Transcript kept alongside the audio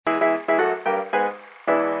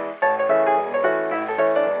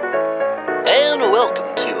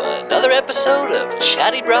episode of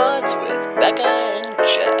Chatty Broads with Becca and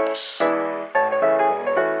Jess.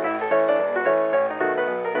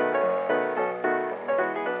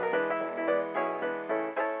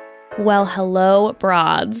 Well, hello,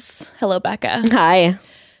 broads. Hello, Becca. Hi.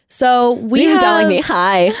 So we You have... sound like me.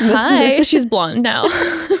 Hi. Hi. She's blonde now.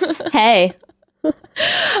 Hey.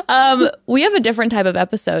 We have a different type of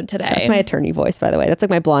episode today. That's my attorney voice, by the way. That's like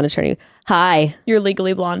my blonde attorney. Hi. Your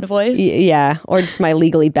legally blonde voice. Yeah. Or just my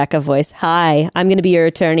legally Becca voice. Hi. I'm going to be your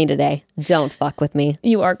attorney today. Don't fuck with me.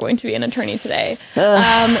 You are going to be an attorney today.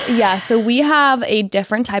 So we have a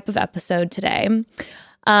different type of episode today.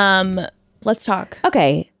 Let's talk.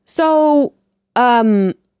 Okay. So,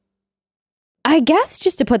 I guess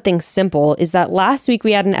just to put things simple is that last week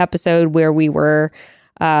we had an episode where we were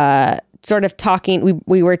sort of talking,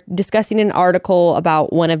 we were discussing an article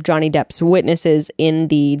about one of Johnny Depp's witnesses in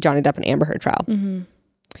the Johnny Depp and Amber Heard trial. Mm-hmm.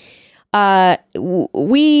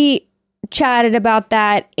 We chatted about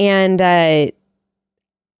that, and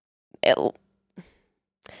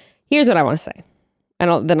here's what I want to say.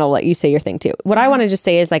 Then I'll let you say your thing too. What I want to just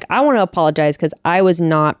say is, like, I want to apologize because I was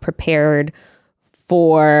not prepared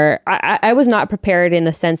I was not prepared in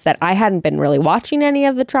the sense that I hadn't been really watching any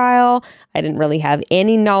of the trial. I didn't really have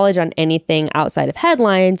any knowledge on anything outside of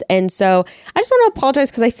headlines. And so I just want to apologize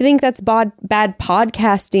because I think that's bad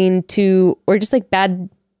podcasting or just like bad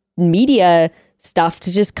media stuff to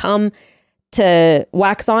just come to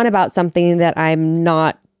wax on about something that I'm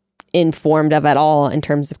not informed of at all in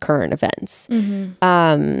terms of current events.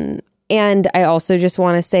 Mm-hmm. And I also just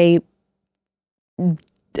want to say,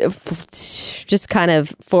 just kind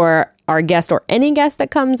of for our guest or any guest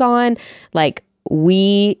that comes on, like,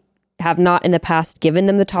 we have not in the past given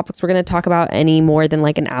them the topics we're going to talk about any more than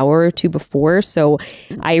like an hour or two before. So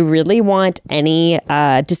I really want any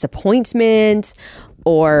disappointment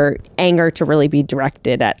or anger to really be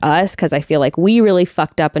directed at us, because I feel like we really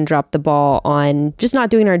fucked up and dropped the ball on just not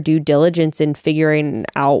doing our due diligence in figuring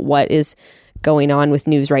out what is going on with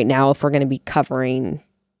news right now if we're going to be covering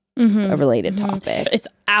a related topic. It's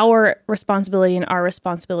our responsibility and our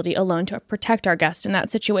responsibility alone to protect our guest in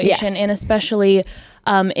that situation. Yes. And especially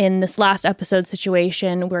in this last episode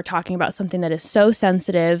situation, we're talking about something that is so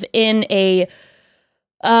sensitive in a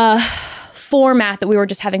format that we were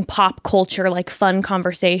just having pop culture, like fun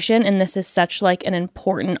conversation. And this is such like an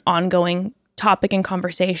important ongoing topic and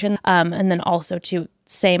conversation. And then also to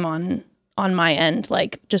same on my end,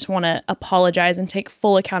 like, just want to apologize and take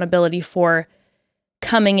full accountability for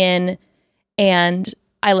coming in, and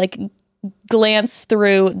I like glanced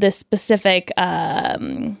through this specific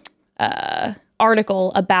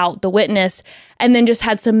article about the witness, and then just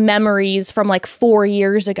had some memories from like 4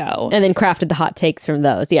 years ago, and then crafted the hot takes from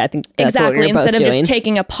those. Yeah, I think that's exactly. what we're Instead both of doing. just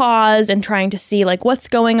taking a pause and trying to see like what's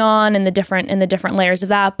going on in the different layers of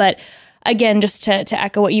that. But again, just to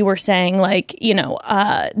echo what you were saying, like, you know,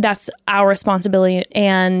 that's our responsibility,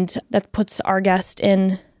 and that puts our guest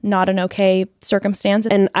in not an okay circumstance.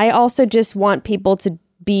 And I also just want people to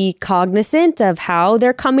be cognizant of how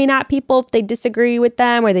they're coming at people if they disagree with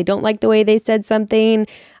them or they don't like the way they said something.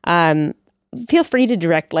 Feel free to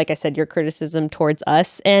direct, like I said, your criticism towards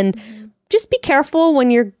us, and just be careful when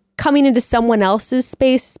you're coming into someone else's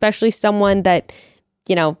space, especially someone that,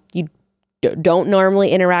 you know, you don't normally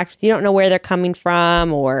interact with. You don't know where they're coming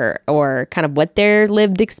from or kind of what their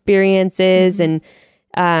lived experience is. And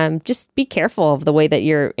just be careful of the way that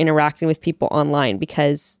you're interacting with people online,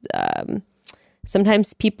 because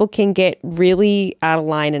sometimes people can get really out of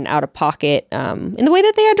line and out of pocket in the way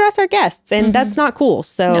that they address our guests, and that's not cool.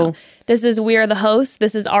 So we are the hosts.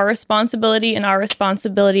 This is our responsibility and our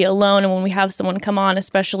responsibility alone. And when we have someone come on,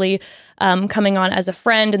 especially coming on as a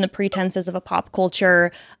friend in the pretenses of a pop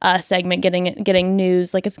culture segment, getting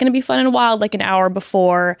news, like, it's going to be fun and wild, like an hour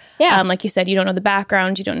before. Yeah. Like you said, you don't know the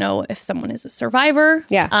background. You don't know if someone is a survivor.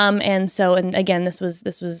 Yeah. And again, this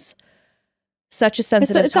was such a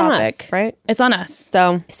sensitive it's topic. on us, right? It's on us.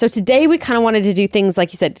 So today we kind of wanted to do things,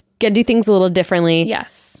 like you said, do things a little differently.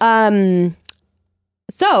 Yes.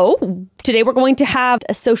 So today we're going to have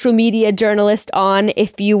a social media journalist on,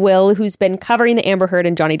 if you will, who's been covering the Amber Heard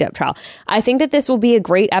and Johnny Depp trial. I think that this will be a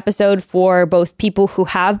great episode for both people who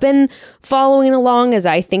have been following along, as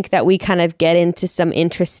I think that we kind of get into some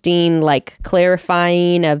interesting, like,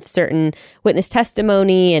 clarifying of certain witness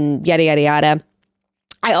testimony and yada, yada, yada.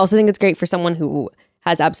 I also think it's great for someone who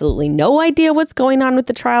has absolutely no idea what's going on with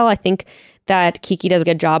the trial. I think that Kiki does a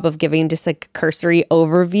good job of giving just like a cursory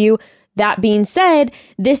overview. That being said,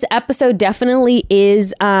 this episode definitely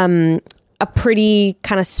is a pretty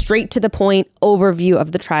kind of straight to the point overview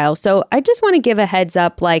of the trial. So I just want to give a heads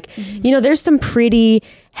up, like, you know, there's some pretty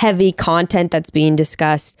heavy content that's being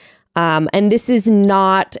discussed. And this is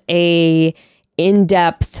not a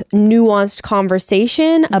in-depth, nuanced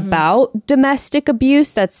conversation about domestic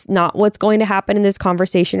abuse. That's not what's going to happen in this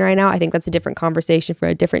conversation right now. I think that's a different conversation for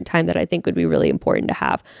a different time that I think would be really important to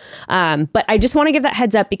have. But I just want to give that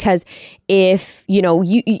heads up because if, you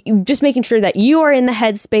just making sure that you are in the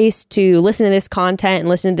headspace to listen to this content and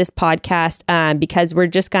listen to this podcast, because we're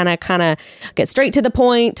just gonna kind of get straight to the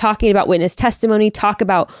point, talking about witness testimony, talk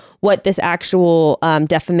about what this actual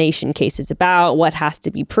defamation case is about, what has to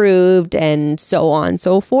be proved, and so on and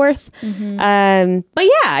so forth. But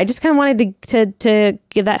yeah, I just kind of wanted to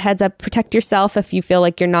give that heads up. Protect yourself if you feel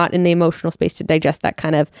like you're not in the emotional space to digest that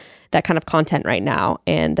kind of content right now.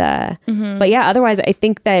 And but yeah, otherwise, I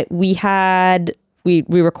think that we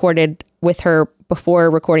recorded with her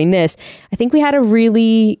before recording this. I think we had a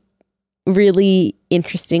really, really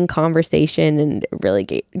interesting conversation and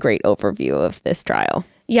really great overview of this trial.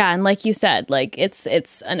 Yeah, and like you said, like it's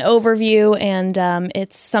an overview, and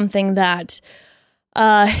it's something that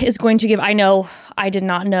is going to give. I know I did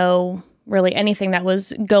not know really anything that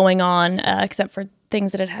was going on except for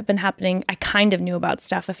things that had been happening. I kind of knew about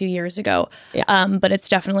stuff a few years ago, but it's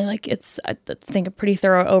definitely I think a pretty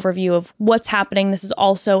thorough overview of what's happening. This is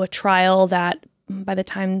also a trial that by the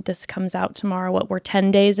time this comes out tomorrow, we're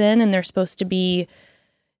 10 days in, and they're supposed to be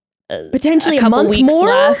potentially a couple month weeks more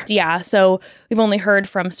left. Yeah, so we've only heard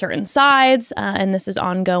from certain sides, and this is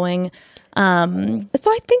ongoing. So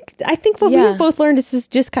I think what we've both learned is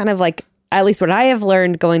just kind of like, at least what I have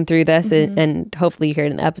learned going through this, and hopefully you hear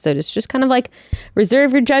it in the episode, is just kind of like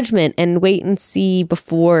reserve your judgment and wait and see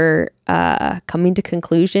before coming to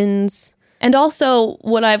conclusions. And also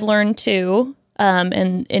what I've learned too,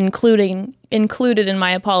 and included in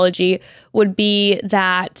my apology, would be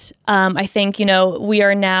that I think, we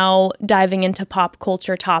are now diving into pop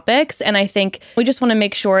culture topics. And I think we just want to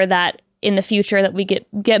make sure that in the future that we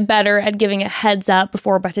get better at giving a heads up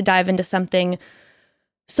before we're about to dive into something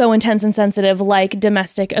so intense and sensitive like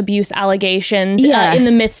domestic abuse allegations in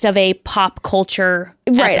the midst of a pop culture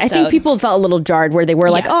Right. episode. I think people felt a little jarred where they were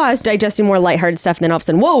like, I was digesting more lighthearted stuff. And then all of a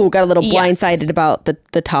sudden, whoa, got a little blindsided about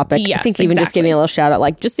the topic. Yes, I think even just giving a little shout out,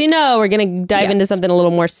 like, just so you know, we're going to dive into something a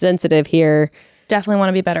little more sensitive here. Definitely want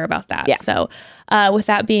to be better about that. Yeah. So with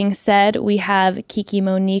that being said, we have Kiki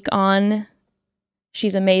Monique on.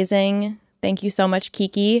 She's amazing. Thank you so much,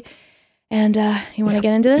 Kiki. And you want to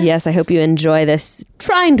get into this? Yes, I hope you enjoy this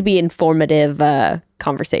trying to be informative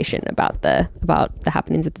conversation about the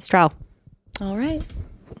happenings of this trial. All right.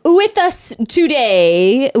 With us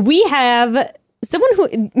today, we have someone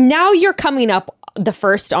who, now you're coming up the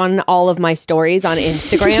first on all of my stories on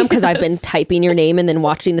Instagram because I've been typing your name and then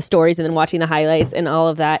watching the stories and then watching the highlights and all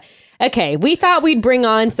of that. Okay, we thought we'd bring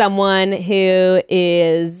on someone who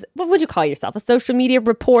is, what would you call yourself? A social media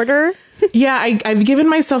reporter? Yeah, I've given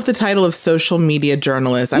myself the title of social media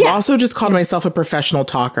journalist. I've also just called myself a professional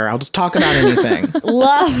talker. I'll just talk about anything.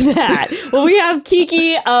 Love that. Well, we have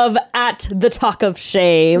Kiki of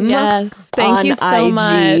 @TheTalkOfShame. Yes, thank you so IG.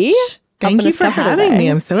 much. Thank you for having me.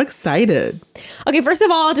 I'm so excited. Okay, first of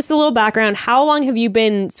all, just a little background. How long have you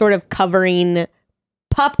been sort of covering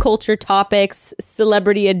pop culture topics,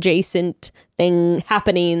 celebrity adjacent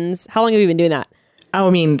happenings? How long have you been doing that? Oh, I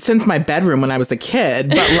mean, since my bedroom when I was a kid,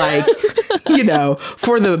 but like,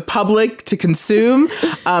 for the public to consume,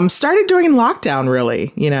 started during lockdown,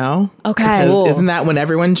 really, Okay. Because isn't that when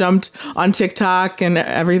everyone jumped on TikTok and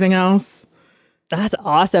everything else? That's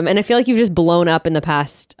awesome. And I feel like you've just blown up in the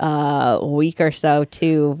past week or so,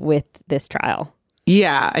 too, with this trial.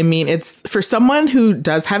 Yeah, I mean, it's for someone who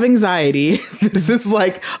does have anxiety. This is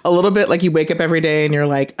like a little bit like you wake up every day and you're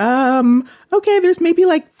like, okay, there's maybe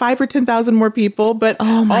like 5 or 10,000 more people, but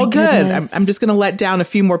all good. I'm just going to let down a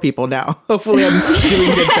few more people now. Hopefully I'm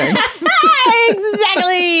doing good things.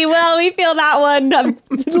 Exactly. Well, we feel that one.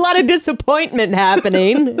 A lot of disappointment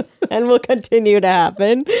happening and will continue to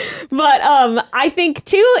happen. But I think,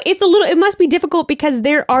 too, it must be difficult because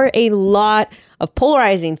there are a lot of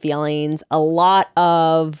polarizing feelings,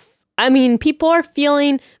 people are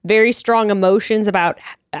feeling very strong emotions about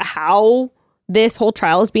how this whole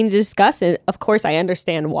trial is being discussed. And of course, I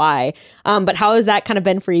understand why. But how has that kind of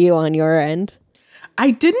been for you on your end?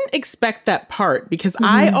 I didn't expect that part because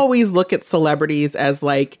I always look at celebrities as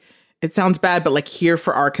like, it sounds bad, but like here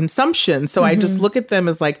for our consumption. So I just look at them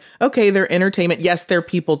as like, okay, they're entertainment. Yes, they're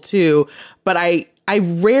people too. But I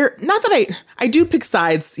do pick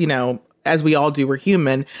sides, as we all do, we're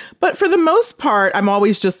human. But for the most part, I'm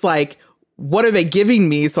always just like, what are they giving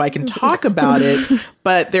me so I can talk about it?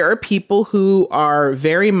 But there are people who are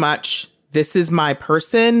very much this is my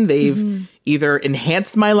person. They've either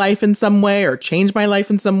enhanced my life in some way or changed my life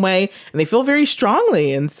in some way. And they feel very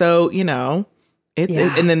strongly. And so,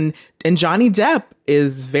 and Johnny Depp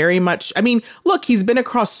is very much, I mean, look, he's been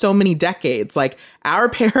across so many decades. Like our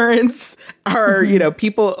parents are,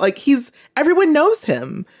 people like everyone knows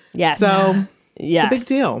him. Yes. So it's a big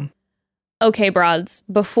deal. Okay, broads,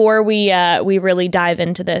 before we really dive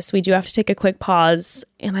into this, we do have to take a quick pause.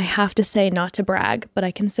 And I have to say, not to brag, but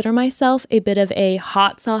I consider myself a bit of a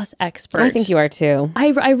hot sauce expert. I think you are too. I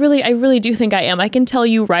really do think I am. I can tell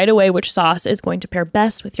you right away which sauce is going to pair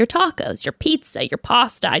best with your tacos, your pizza, your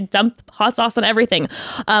pasta. I dump hot sauce on everything,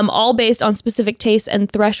 all based on specific tastes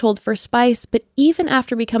and threshold for spice. But even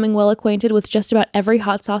after becoming well acquainted with just about every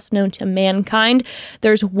hot sauce known to mankind,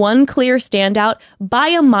 there's one clear standout by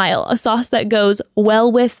a mile, a sauce that goes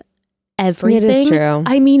well with everything. It is true.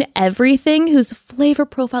 I mean, everything, whose flavor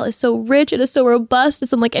profile is so rich, it is so robust,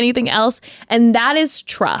 it's unlike anything else. And that is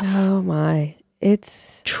truff. Oh my.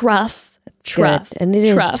 It's Truff. good. And it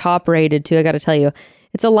is top rated too, I gotta tell you.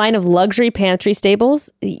 It's a line of luxury pantry staples,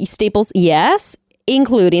 yes,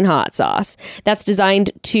 including hot sauce. That's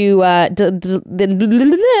designed to I'm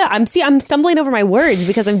stumbling over my words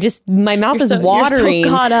because my mouth is watering. You're so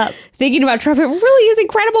caught up thinking about truff. It really is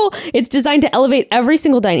incredible. It's designed to elevate every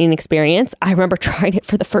single dining experience. I remember trying it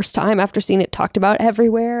for the first time after seeing it talked about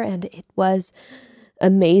everywhere, and it was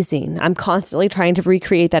amazing. I'm constantly trying to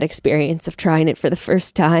recreate that experience of trying it for the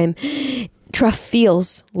first time. Truff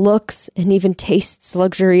feels, looks, and even tastes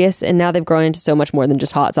luxurious, and now they've grown into so much more than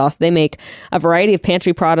just hot sauce. They make a variety of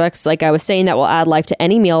pantry products, like I was saying, that will add life to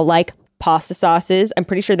any meal, like pasta sauces. I'm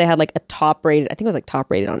pretty sure they had like a top rated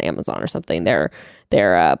on Amazon or something, their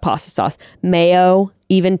pasta sauce, mayo,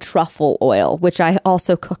 even truffle oil, which I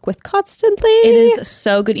also cook with constantly. It is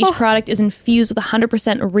so good. Each product is infused with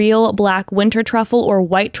 100% real black winter truffle or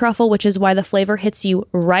white truffle, which is why the flavor hits you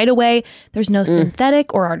right away. There's no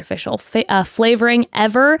synthetic or artificial flavoring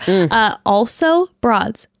ever. Also,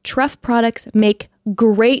 broads, truff products make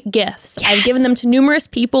great gifts. Yes. I've given them to numerous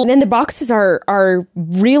people. And then the boxes are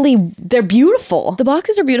really, they're beautiful. The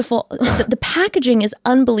boxes are beautiful. The packaging is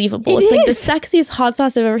unbelievable. It's like the sexiest hot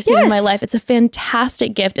sauce I've ever seen in my life. It's a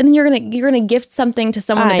fantastic gift. And then you're gonna gift something to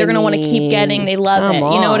someone that they're gonna want to keep getting. They love it.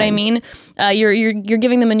 You know what I mean? You're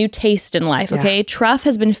giving them a new taste in life. Okay. Yeah. Truff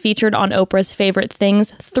has been featured on Oprah's Favorite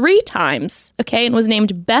Things 3 times. Okay, and was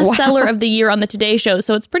named bestseller of the year on the Today Show.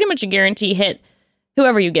 So it's pretty much a guarantee hit.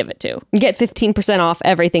 Whoever you give it to. Get 15% off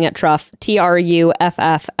everything at Truff,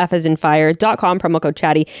 TRUFF, F as in fire.com, promo code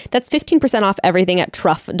chatty. That's 15% off everything at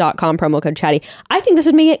truff.com, promo code chatty. I think this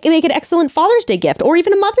would make an excellent Father's Day gift or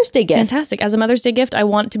even a Mother's Day gift. Fantastic. As a Mother's Day gift, I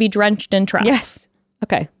want to be drenched in truff. Yes.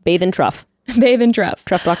 Okay. Bathe in truff. Bathe in truff.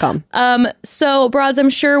 Truff.com. So, broads, I'm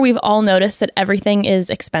sure we've all noticed that everything is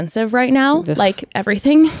expensive right now. Ugh. Like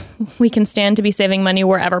everything. We can stand to be saving money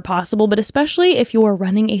wherever possible, but especially if you're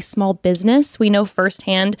running a small business, we know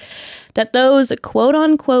firsthand that those quote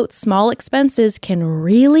unquote small expenses can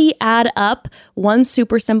really add up. One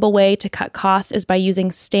super simple way to cut costs is by using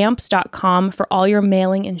stamps.com for all your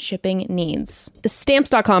mailing and shipping needs.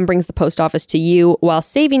 Stamps.com brings the post office to you while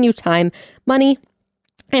saving you time, money,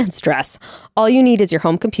 and stress. All you need is your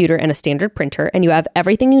home computer and a standard printer, and you have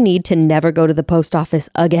everything you need to never go to the post office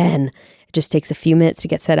again. It just takes a few minutes to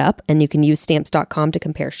get set up, and you can use stamps.com to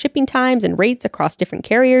compare shipping times and rates across different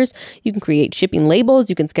carriers. You can create shipping labels.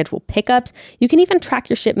 You can schedule pickups. You can even track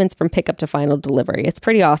your shipments from pickup to final delivery. It's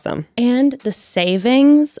pretty awesome. And the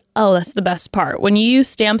savings, oh, that's the best part. When you use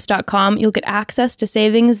stamps.com, you'll get access to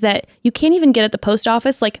savings that you can't even get at the post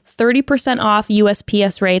office, like 30% off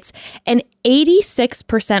USPS rates and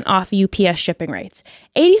 86% off UPS shipping rates.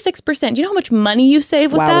 86%. Do you know how much money you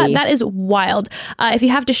save with that? That is wild. If you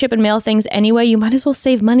have to ship and mail things anyway, you might as well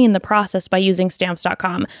save money in the process by using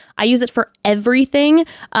stamps.com. I use it for everything,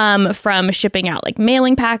 from shipping out like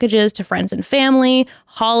mailing packages to friends and family,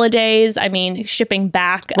 holidays. I mean, shipping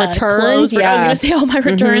back returns. Clothes, I was going to say all my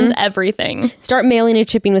returns, everything. Start mailing and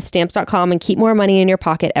shipping with stamps.com and keep more money in your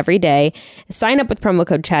pocket every day. Sign up with promo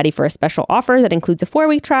code chatty for a special offer that includes a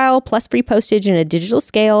 4-week trial plus free postage and a digital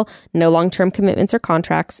scale. No long-term commitments or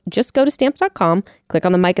contracts. Just go to stamps.com, click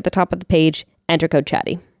on the mic at the top of the page, enter code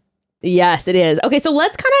chatty. Yes, it is. Okay, so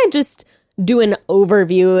let's kind of just do an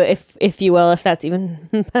overview, if you will, if that's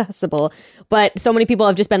even possible. But so many people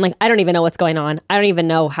have just been like, I don't even know what's going on. I don't even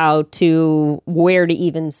know where to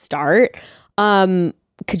even start.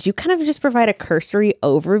 Could you kind of just provide a cursory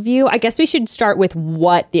overview? I guess we should start with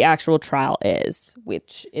what the actual trial is,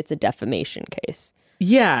 which it's a defamation case.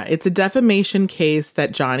 Yeah, it's a defamation case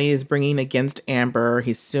that Johnny is bringing against Amber.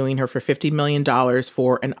 He's suing her for $50 million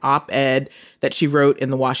for an op-ed that she wrote in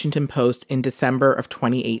the Washington Post in December of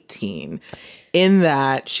 2018. In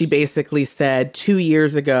that, she basically said, 2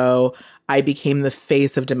 years ago, I became the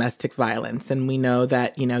face of domestic violence. And we know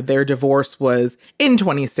that, their divorce was in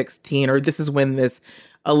 2016, or this is when this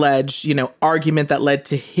alleged, argument that led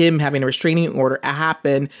to him having a restraining order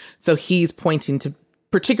happened. So he's pointing to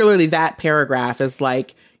particularly that paragraph as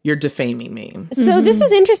like, you're defaming me. So this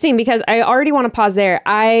was interesting because I already want to pause there.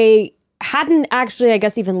 I hadn't actually, I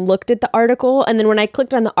guess, even looked at the article. And then when I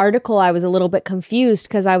clicked on the article, I was a little bit confused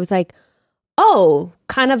because I was like, oh,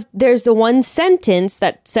 kind of, there's the one sentence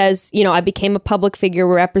that says, I became a public figure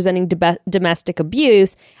representing domestic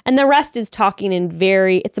abuse. And the rest is talking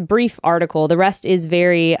it's a brief article. The rest is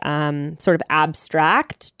very sort of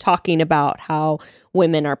abstract, talking about how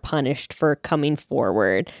women are punished for coming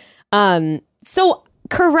forward. So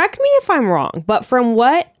correct me if I'm wrong, but from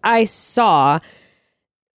what I saw,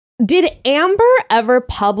 did Amber ever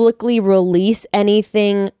publicly release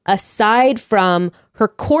anything aside from her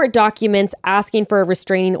court documents asking for a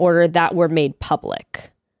restraining order that were made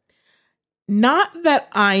public? Not that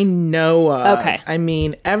I know of. Okay. I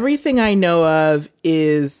mean, everything I know of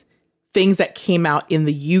is things that came out in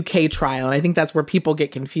the UK trial. And I think that's where people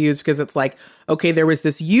get confused because it's like, okay, there was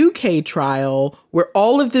this UK trial where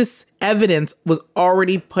all of this evidence was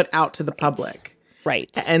already put out to the public.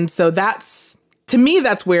 Right. And so to me,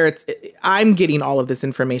 that's where I'm getting all of this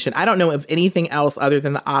information. I don't know of anything else other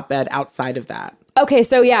than the op-ed outside of that. Okay,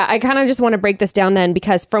 so yeah, I kind of just want to break this down then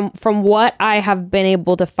because from what I have been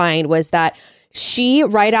able to find was that she,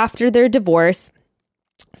 right after their divorce,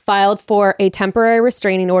 filed for a temporary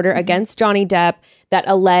restraining order against Johnny Depp that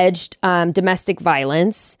alleged domestic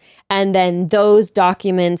violence. And then those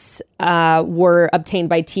documents were obtained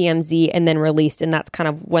by TMZ and then released. And that's kind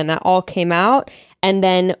of when that all came out. And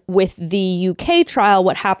then with the UK trial,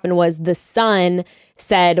 what happened was the Sun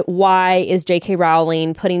said, why is J.K.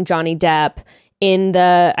 Rowling putting Johnny Depp in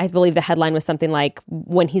I believe the headline was something like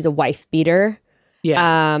when he's a wife beater.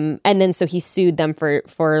 Yeah. And then so he sued them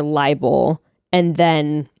for libel. And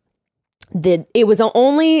then it was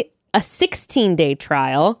only a 16-day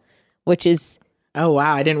trial, which is... Oh,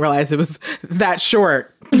 wow. I didn't realize it was that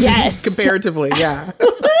short. Yes. Comparatively, yeah.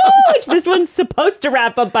 Which this one's supposed to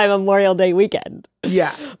wrap up by Memorial Day weekend.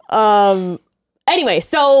 Yeah. Anyway,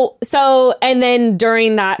 so and then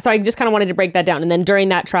during that, so I just kind of wanted to break that down. And then during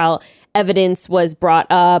that trial, evidence was brought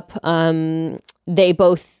up. They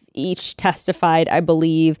both each testified, I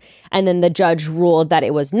believe. And then the judge ruled that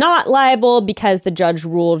it was not libel because the judge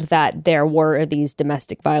ruled that there were these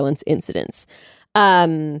domestic violence incidents.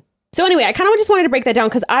 So anyway, I kind of just wanted to break that down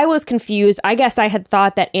because I was confused. I guess I had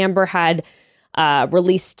thought that Amber had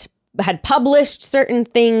published certain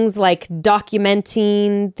things like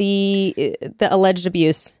documenting the alleged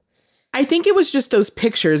abuse. I think it was just those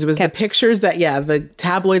pictures. It was the pictures that, the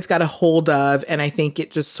tabloids got a hold of. And I think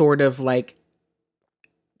it just sort of like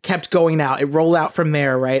kept going out. It rolled out from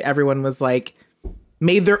there, right? Everyone was like,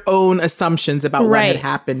 made their own assumptions about what had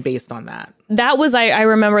happened based on that. That was, I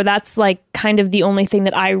remember that's like kind of the only thing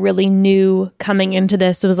that I really knew coming into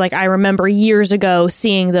this was like, I remember years ago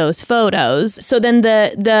seeing those photos. So then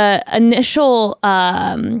the initial,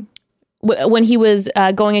 when he was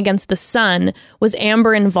going against the Sun, was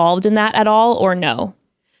Amber involved in that at all or no?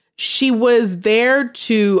 She was there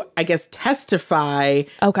to, I guess, testify,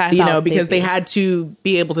 because they had to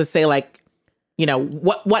be able to say like,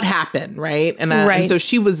 what happened, right? And so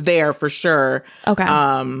she was there for sure. Okay.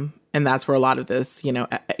 And that's where a lot of this,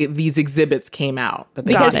 these exhibits came out. That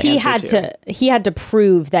they because he had to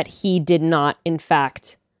prove that he did not, in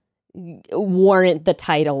fact, warrant the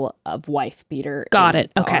title of wife beater. Got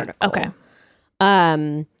it. Okay. Article.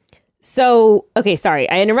 Okay. So, okay, sorry,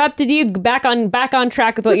 I interrupted you. Back on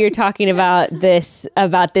track with what you're talking about this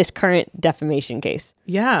current defamation case.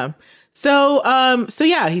 Yeah. So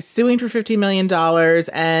he's suing for $50 million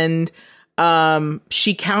and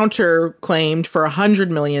she counterclaimed for $100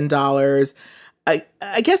 million.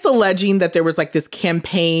 I guess alleging that there was like this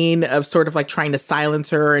campaign of sort of like trying to silence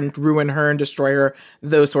her and ruin her and destroy her,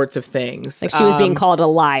 those sorts of things. Like she was being called a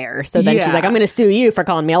liar. So then she's like, I'm going to sue you for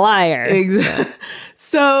calling me a liar. Exactly.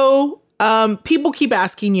 So people keep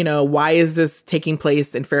asking, why is this taking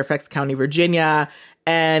place in Fairfax County, Virginia?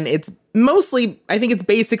 And it's mostly, I think it's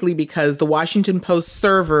basically because the Washington Post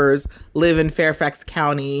servers live in Fairfax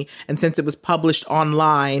County. And since it was published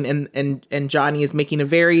online and Johnny is making a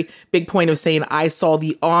very big point of saying, I saw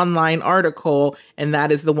the online article and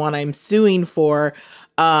that is the one I'm suing for.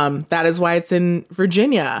 That is why it's in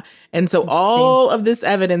Virginia. And so all of this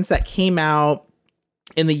evidence that came out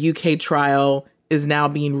in the UK trial is now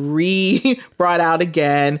being brought out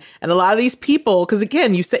again. And a lot of these people, because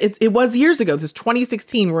again, you said it was years ago, this is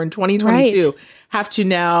 2016, we're in 2022, Right. have to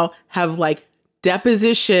now have like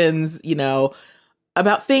depositions,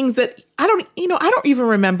 about things that I don't even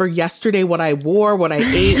remember yesterday what I wore, what I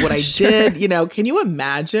ate, what I did. Can you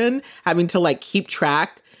imagine having to like keep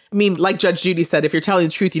track? I mean, like Judge Judy said, if you're telling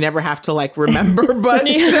the truth, you never have to like remember, but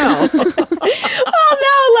still. Oh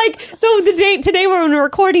no, like so today when we're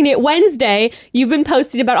recording it, Wednesday, you've been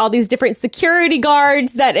posting about all these different security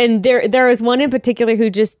guards and there was one in particular who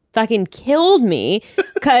just fucking killed me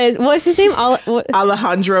because what's his name?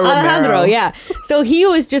 Alejandro Romero. Yeah. So he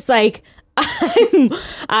was just like,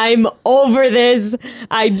 I'm over this.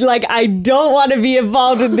 I don't want to be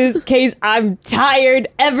involved in this case. I'm tired.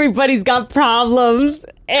 Everybody's got problems.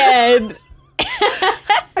 And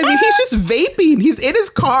I mean, he's just vaping. He's in his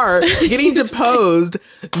car getting deposed,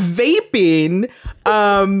 vaping.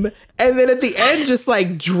 And then at the end, just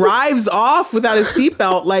like drives off without his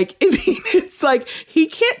seatbelt. Like, I mean, it's like he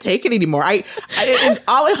can't take it anymore. If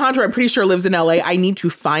Alejandro, I'm pretty sure, lives in LA. I need to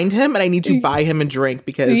find him and I need to buy him a drink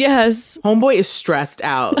because Yes. homeboy is stressed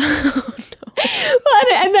out.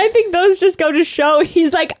 And I think those just go to show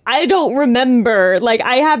he's like, I don't remember. Like,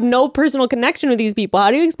 I have no personal connection with these people.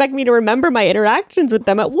 How do you expect me to remember my interactions with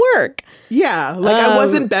them at work? Yeah, like I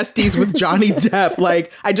wasn't besties with Johnny Depp.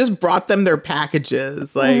 Like I just brought them their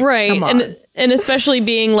packages. Like, Right. come on. And especially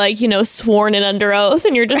being like, sworn in under oath.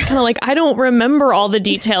 And you're just kind of like, I don't remember all the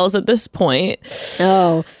details at this point.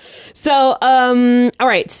 Oh. So, all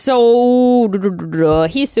right. So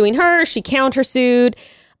he's suing her. She countersued.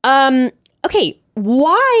 Okay.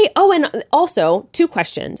 Why? Oh, and also 2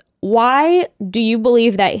 questions. Why do you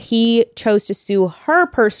believe that he chose to sue her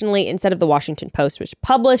personally instead of the Washington Post, which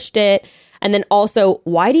published it? And then also,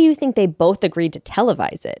 why do you think they both agreed to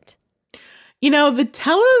televise it? The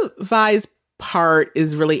televised part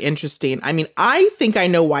is really interesting. I mean, I think I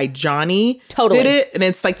know why Johnny Totally. did it. And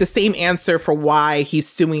it's like the same answer for why he's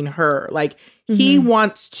suing her. Like he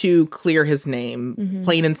wants to clear his name,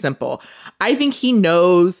 plain and simple. I think he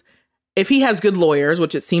knows if he has good lawyers,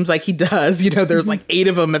 which it seems like he does, there's like 8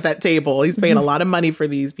 of them at that table. He's paying a lot of money for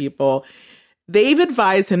these people. They've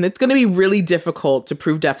advised him it's going to be really difficult to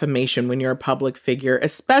prove defamation when you're a public figure,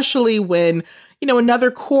 especially when,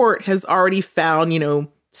 another court has already found,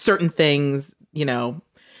 certain things,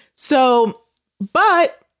 So,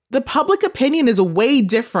 but the public opinion is way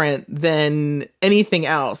different than anything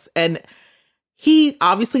else. And he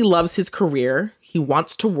obviously loves his career. He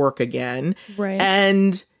wants to work again. Right.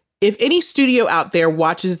 And if any studio out there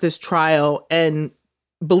watches this trial and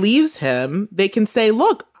believes him, they can say,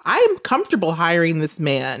 look, I'm comfortable hiring this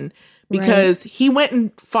man because he went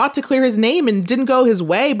and fought to clear his name and didn't go his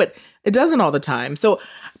way, but it doesn't all the time. So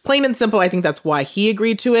plain and simple, I think that's why he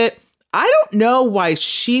agreed to it. I don't know why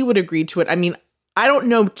she would agree to it. I mean, I don't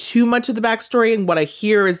know too much of the backstory. And what I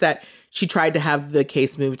hear is that she tried to have the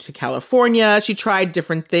case moved to California. She tried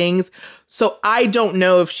different things. So I don't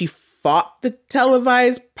know if she fought the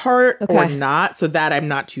televised part or not. So that I'm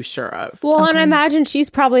not too sure of. Well, and I imagine she's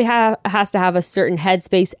probably has to have a certain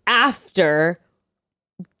headspace after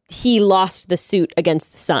he lost the suit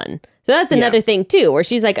against the Sun. So that's another thing too, where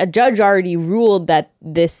she's like, a judge already ruled that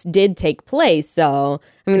this did take place. So,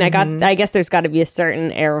 I mean, I guess there's got to be a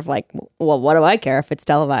certain air of like, well, what do I care if it's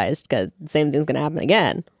televised? Because the same thing's going to happen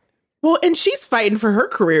again. Well, and she's fighting for her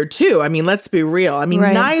career too. I mean, let's be real. I mean,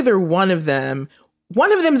 neither one of them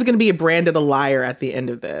is going to be branded a liar at the end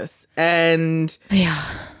of this. And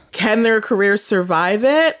can their careers survive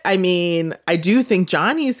it? I mean, I do think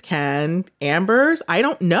Johnny's can. Amber's, I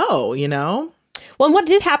don't know, Well, and what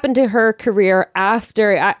did happen to her career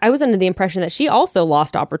after? I was under the impression that she also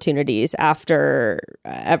lost opportunities after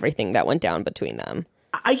everything that went down between them.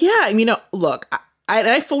 I mean, look,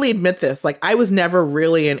 I fully admit this. Like, I was never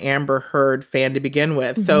really an Amber Heard fan to begin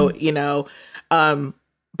with. So,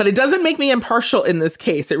 but it doesn't make me impartial in this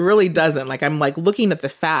case. It really doesn't. Like, I'm like looking at the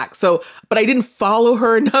facts. So, but I didn't follow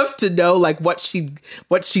her enough to know like what she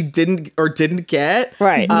didn't or didn't get.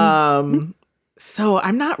 Right. So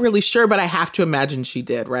I'm not really sure, but I have to imagine she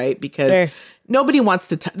did, right? Because nobody wants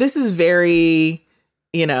to, this is very,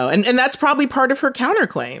 and that's probably part of her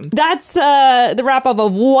counterclaim. That's the wrap up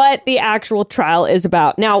of what the actual trial is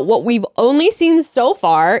about. Now, what we've only seen so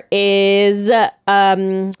far is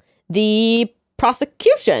the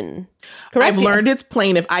prosecution. Correct? I've learned it's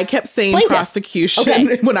plaintiff. I kept saying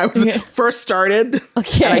prosecution when I was first started.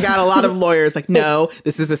 Okay. And I got a lot of lawyers like, no,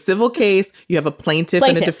 this is a civil case. You have a plaintiff.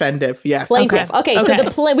 And a defendant. Yes. Plaintiff. Okay.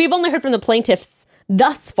 So we've only heard from the plaintiffs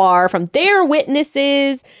thus far from their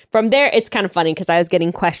witnesses, from their, it's kind of funny because I was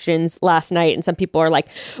getting questions last night and some people are like,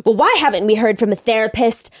 well, why haven't we heard from a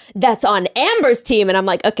therapist that's on Amber's team? And I'm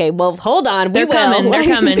like, okay, well, hold on. They're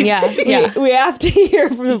coming. Yeah. Yeah. We have to hear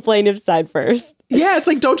from the plaintiff's side first. Yeah, it's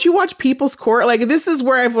like, don't you watch People's Court? Like, this is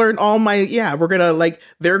where I've learned all my, we're going to, like,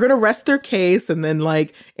 they're going to rest their case, and then,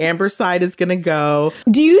 like, Amber's side is going to go.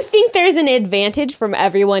 Do you think there's an advantage from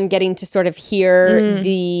everyone getting to sort of hear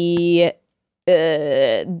the,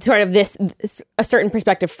 sort of this, a certain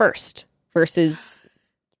perspective first versus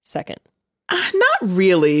second? Not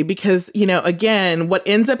really, because, again, what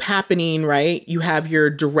ends up happening, right, you have your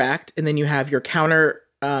direct, and then you have your counter,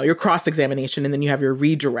 your cross-examination, and then you have your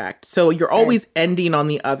redirect. So you're always ending on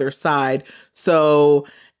the other side. So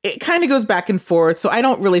it kind of goes back and forth. So I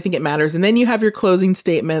don't really think it matters. And then you have your closing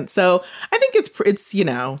statement. So I think it's I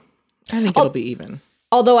think it'll be even.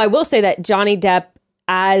 Although I will say that Johnny Depp,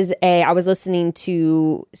 I was listening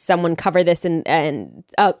to someone cover this and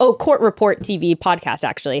Court Report TV podcast,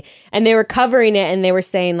 actually. And they were covering it and they were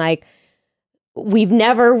saying, like, we've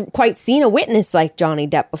never quite seen a witness like Johnny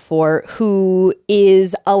Depp before who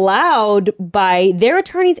is allowed by their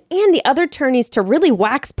attorneys and the other attorneys to really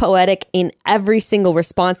wax poetic in every single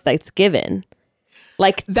response that's given.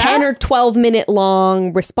 Like 10 or 12 minute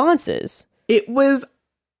long responses.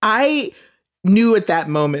 I knew at that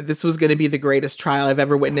moment this was going to be the greatest trial I've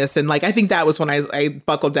ever witnessed. And like, I think that was when I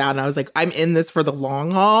buckled down and I was like, I'm in this for the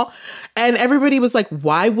long haul. And everybody was like,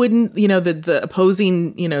 why wouldn't, the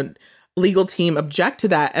opposing, legal team object to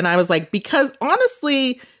that? And I was like, because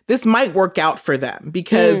honestly, this might work out for them,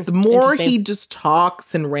 because the more he just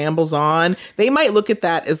talks and rambles on, they might look at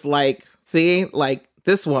that as like, see, like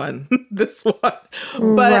this one.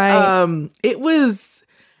 But it was,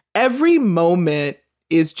 every moment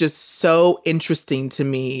is just so interesting to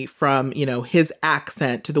me, from, his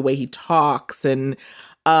accent to the way he talks. And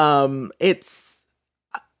I'm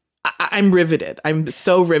riveted. I'm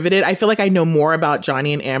so riveted. I feel like I know more about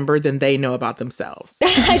Johnny and Amber than they know about themselves.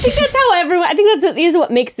 I think that's how I think that is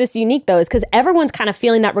what makes this unique, though, is because everyone's kind of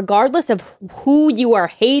feeling that regardless of who you are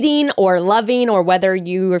hating or loving or whether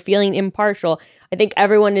you are feeling impartial. I think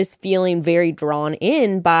everyone is feeling very drawn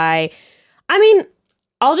in by,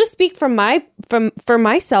 I'll just speak for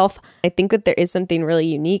myself. I think that there is something really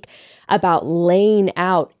unique about laying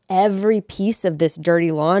out every piece of this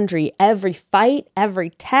dirty laundry, every fight, every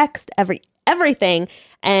text, everything,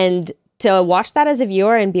 and to watch that as a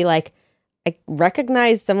viewer and be like, I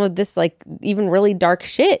recognize some of this, like, even really dark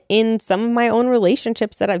shit in some of my own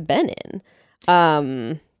relationships that I've been in.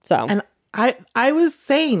 And I was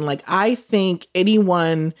saying, like, I think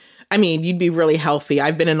anyone, you'd be really healthy.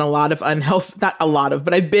 I've been in a lot of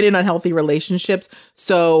I've been in unhealthy relationships.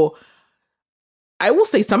 So I will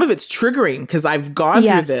say some of it's triggering because I've gone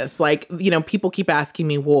through this. Like, people keep asking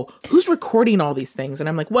me, well, who's recording all these things? And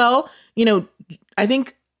I'm like, well, I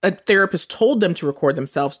think a therapist told them to record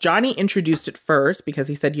themselves. Johnny introduced it first because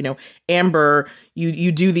he said, Amber,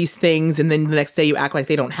 you do these things and then the next day you act like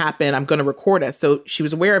they don't happen. I'm going to record us. So she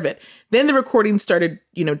was aware of it. Then the recordings started,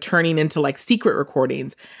 turning into like secret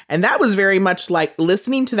recordings. And that was very much like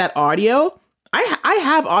listening to that audio. I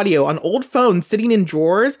have audio on old phones sitting in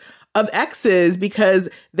drawers of exes because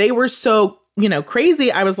they were so,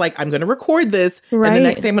 crazy. I was like, I'm going to record this. Right. And the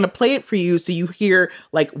next day I'm going to play it for you. So you hear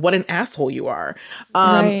like what an asshole you are.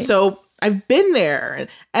 So I've been there.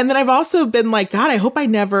 And then I've also been like, God, I hope I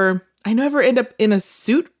never end up in a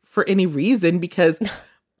suit for any reason, because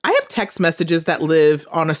I have text messages that live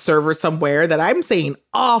on a server somewhere that I'm saying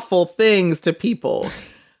awful things to people.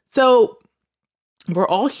 So we're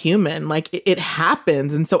all human. Like it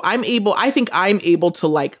happens. And so I think I'm able to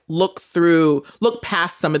like look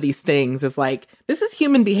past some of these things as like, this is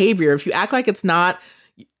human behavior. If you act like it's not,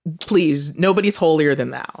 please, nobody's holier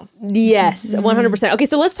than thou. Yes, 100%. Okay,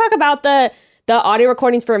 so let's talk about the audio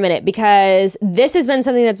recordings for a minute, because this has been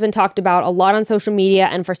something that's been talked about a lot on social media.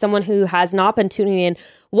 And for someone who has not been tuning in,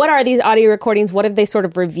 what are these audio recordings? What have they sort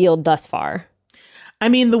of revealed thus far?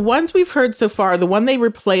 The ones we've heard so far, the one they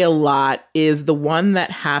replay a lot is the one that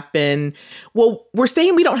happened. Well, we're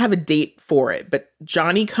saying we don't have a date for it, but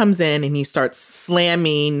Johnny comes in and he starts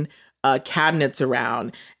slamming cabinets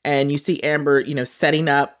around, and you see Amber, setting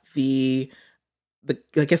up the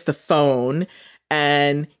phone,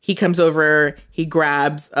 and he comes over, he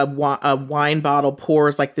grabs a wine bottle,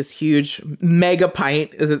 pours like this huge mega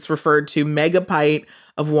pint, as it's referred to, mega pint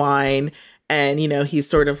of wine. And, he's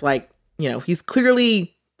sort of like, he's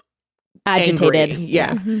clearly agitated. Angry.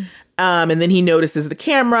 Yeah. Mm-hmm. And then he notices the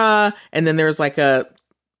camera, and then there's like a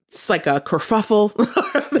kerfuffle.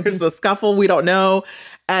 There's a scuffle. We don't know.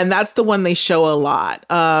 And that's the one they show a lot.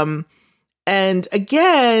 And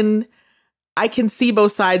again, I can see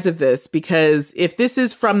both sides of this, because if this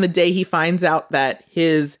is from the day he finds out that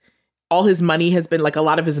all his money has been, like, a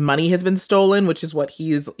lot of his money has been stolen, which is what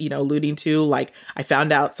he is, alluding to. Like, I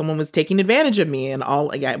found out someone was taking advantage of me and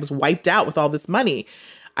I was wiped out with all this money.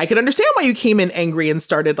 I could understand why you came in angry and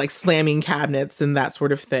started, like, slamming cabinets and that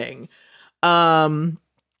sort of thing.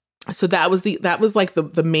 So that was like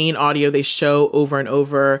the main audio they show over and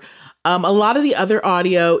over. A lot of the other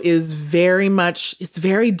audio is it's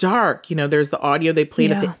very dark. There's the audio they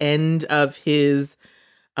played at the end of his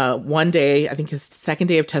one day, I think his second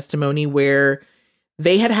day of testimony, where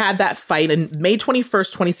they had that fight. And May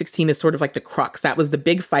 21st, 2016 is sort of like the crux. That was the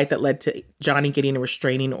big fight that led to Johnny getting a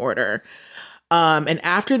restraining order. And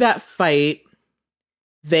after that fight,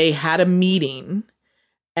 they had a meeting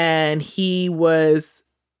and he was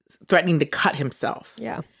threatening to cut himself.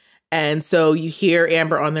 Yeah. And so you hear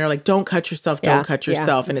Amber on there like, don't cut yourself, don't cut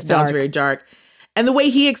yourself. And it sounds very dark. And the way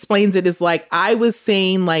he explains it is like, I was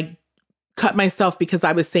saying, like, cut myself because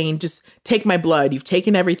I was saying, just take my blood. You've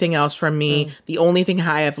taken everything else from me. The only thing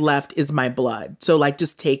I have left is my blood. So, like,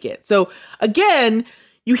 just take it. So again,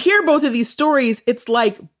 you hear both of these stories. It's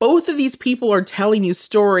like both of these people are telling you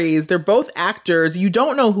stories. They're both actors. You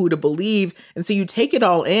don't know who to believe. And so you take it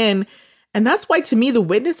all in. And that's why, to me, the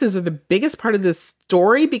witnesses are the biggest part of this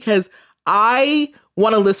story, because I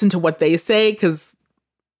want to listen to what they say, because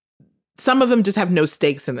some of them just have no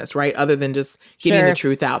stakes in this, right? Other than just getting the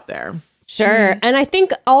truth out there. Sure. And I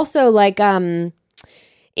think also, like,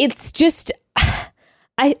 it's just,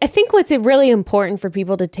 I think what's really important for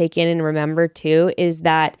people to take in and remember too is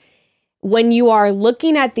that when you are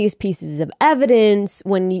looking at these pieces of evidence,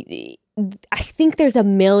 I think there's a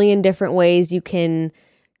million different ways you can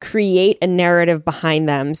create a narrative behind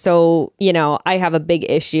them. So, I have a big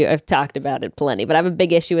issue. I've talked about it plenty, but I have a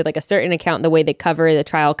big issue with, like, a certain account, the way they cover the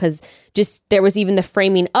trial, because just there was even the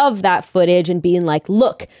framing of that footage and being like,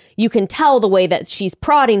 look, you can tell the way that she's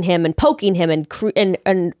prodding him and poking him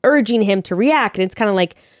and urging him to react. And it's kind of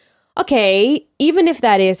like, okay, even if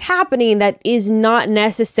that is happening, that is not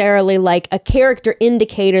necessarily like a character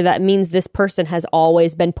indicator that means this person has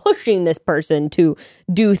always been pushing this person to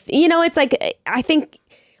do, it's like, I think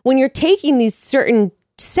when you're taking these certain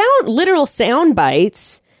literal sound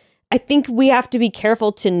bites, I think we have to be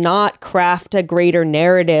careful to not craft a greater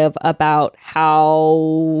narrative about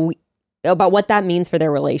what that means for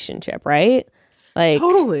their relationship, right? Like,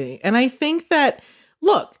 totally. And I think that,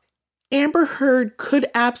 look, Amber Heard could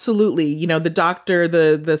absolutely, the doctor,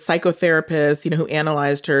 the psychotherapist, who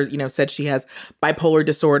analyzed her, said she has bipolar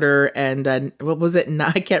disorder and what was it?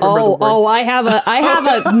 I can't remember the word. Oh, I have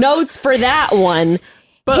a notes for that one.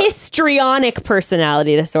 Histrionic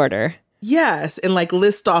personality disorder. Yes. And, like,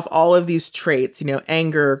 list off all of these traits,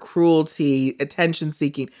 anger, cruelty, attention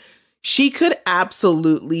seeking. She could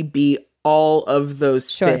absolutely be all of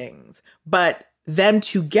those things. But them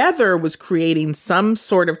together was creating some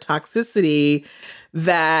sort of toxicity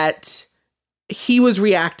that he was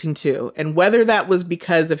reacting to. And whether that was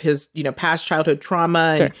because of his, past childhood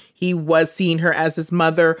trauma and he was seeing her as his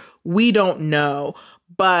mother, we don't know.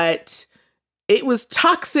 But it was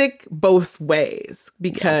toxic both ways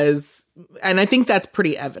and I think that's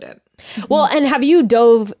pretty evident. Well, and have you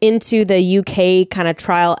dove into the UK kind of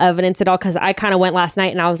trial evidence at all? Because I kind of went last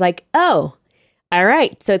night and I was like, oh, all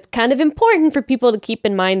right. So it's kind of important for people to keep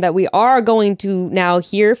in mind that we are going to now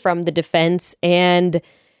hear from the defense, and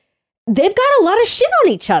they've got a lot of shit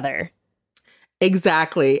on each other.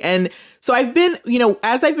 Exactly. And so I've been,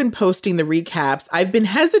 as I've been posting the recaps, I've been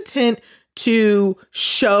hesitant to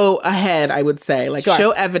show ahead, I would say, like,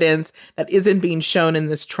 show evidence that isn't being shown in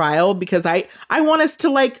this trial, because I want us to,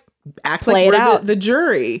 like, act like we're the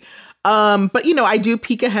jury. But, I do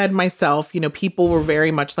peek ahead myself. People were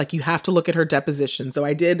very much like, you have to look at her deposition. So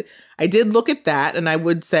I did look at that, and I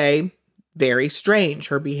would say very strange.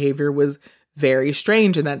 Her behavior was very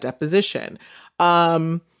strange in that deposition.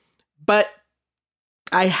 But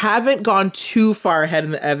I haven't gone too far ahead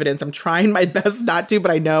in the evidence. I'm trying my best not to,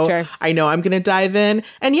 but I know I'm going to dive in.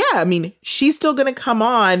 And yeah, I mean, she's still going to come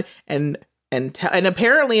on and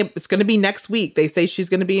apparently it's going to be next week. They say she's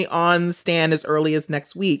going to be on the stand as early as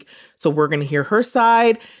next week. So we're going to hear her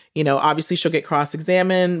side. Obviously she'll get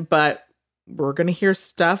cross-examined, but we're going to hear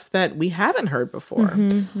stuff that we haven't heard before.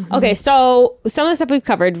 Mm-hmm, mm-hmm. Okay, so some of the stuff we've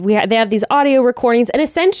covered, they have these audio recordings, and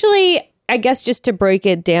essentially, I guess just to break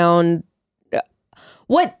it down,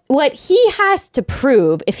 what he has to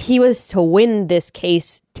prove if he was to win this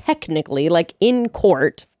case technically, like in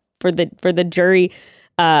court for the jury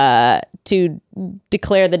to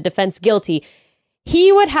declare the defense guilty,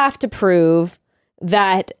 he would have to prove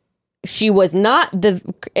that she was not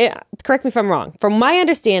correct me if I'm wrong. From my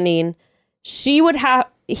understanding, he would have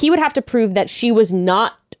to prove that she was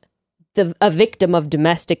not a victim of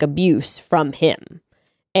domestic abuse from him,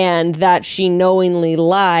 and that she knowingly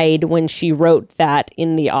lied when she wrote that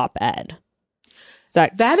in the op-ed.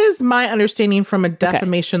 That is my understanding from a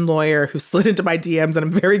defamation lawyer who slid into my DMs, and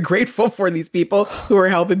I'm very grateful for these people who are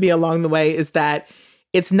helping me along the way, is that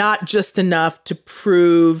it's not just enough to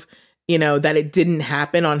prove, that it didn't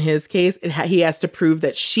happen on his case. He has to prove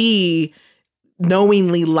that she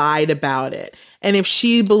knowingly lied about it. And if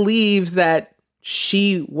she believes that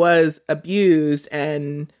she was abused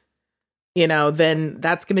and, then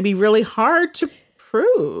that's going to be really hard to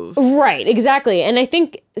prove. Right, exactly. And I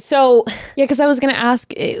think so. Yeah, because I was going to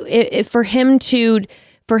ask if for him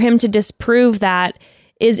to disprove that,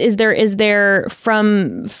 is there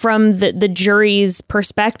from the jury's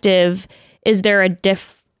perspective, is there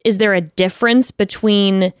a difference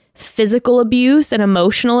between physical abuse and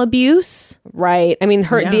emotional abuse? Right. I mean,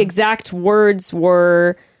 the exact words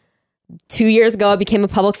were, 2 years ago, I became a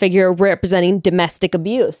public figure representing domestic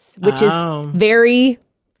abuse, which is very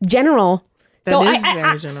general. Very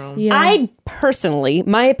general. Yeah. I personally,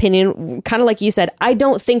 my opinion, kind of like you said, I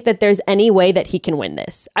don't think that there's any way that he can win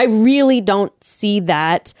this. I really don't see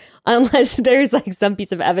that unless there's like some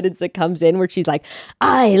piece of evidence that comes in where she's like,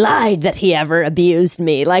 I lied that he ever abused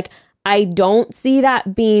me. Like, I don't see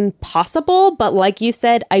that being possible. But like you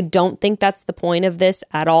said, I don't think that's the point of this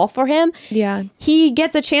at all for him. Yeah. He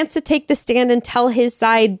gets a chance to take the stand and tell his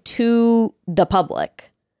side to the public.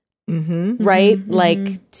 Mm-hmm. Right? Mm-hmm.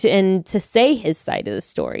 Like, to say his side of the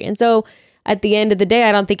story. And so at the end of the day,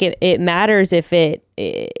 I don't think it matters if it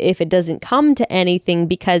doesn't come to anything,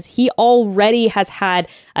 because he already has had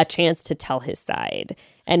a chance to tell his side.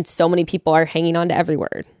 And so many people are hanging on to every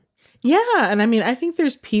word. Yeah. And I mean, I think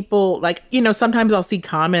there's people like, sometimes I'll see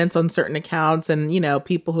comments on certain accounts and,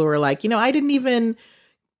 people who are like, I didn't even,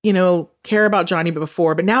 care about Johnny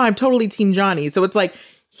before, but now I'm totally team Johnny. So it's like,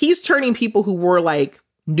 he's turning people who were like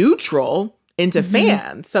neutral into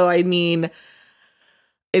fans. So, I mean,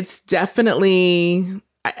 it's definitely,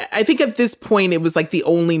 I think at this point, it was like the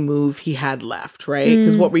only move he had left, right?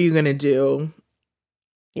 Because what were you going to do?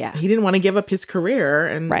 Yeah. He didn't want to give up his career.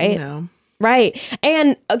 And, right. Right.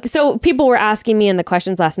 And so people were asking me in the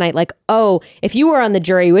questions last night, like, oh, if you were on the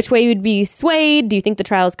jury, which way you'd be swayed? Do you think the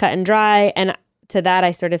trial is cut and dry? And to that,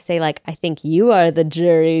 I sort of say, like, I think you are the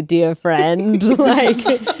jury, dear friend. Like,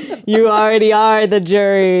 you already are the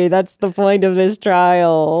jury. That's the point of this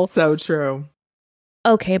trial. So true.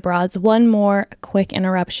 Okay, broads, one more quick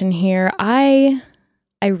interruption here. I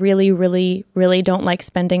really, really, really don't like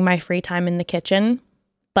spending my free time in the kitchen,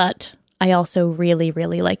 but I also really,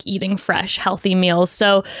 really like eating fresh, healthy meals.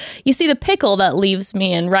 So you see the pickle that leaves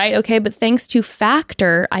me in, right? Okay, but thanks to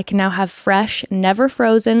Factor, I can now have fresh, never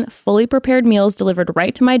frozen, fully prepared meals delivered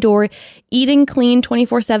right to my door. Eating clean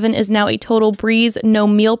 24/7 is now a total breeze. No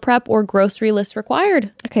meal prep or grocery list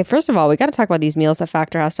required. Okay, first of all, we got to talk about these meals that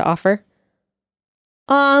Factor has to offer.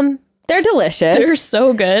 They're delicious. They're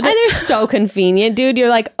so good. And they're so convenient, dude. You're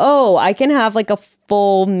like, oh, I can have like a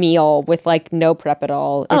full meal with like no prep at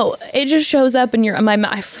all. It just shows up in my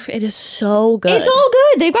mouth. It is so good. It's all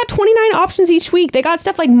good. They've got 29 options each week. They got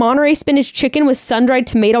stuff like Monterey spinach chicken with sun-dried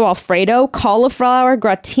tomato Alfredo, cauliflower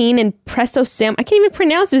gratin, and presso salmon. I can't even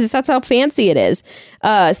pronounce this. That's how fancy it is.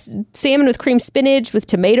 Salmon with cream spinach with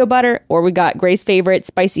tomato butter. Or we got Gray's favorite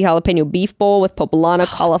spicy jalapeno beef bowl with poblano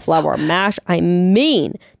cauliflower mash. I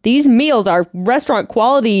mean, these meals are restaurant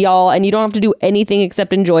quality, y'all, and you don't have to do anything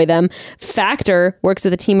except enjoy them. Factor works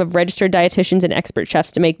with a team of registered dietitians and expert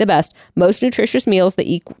chefs to make the best, most nutritious meals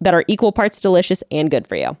that are equal parts delicious and good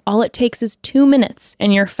for you. All it takes is 2 minutes,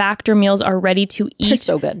 and your Factor meals are ready to eat. They're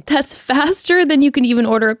so good. That's faster than you can even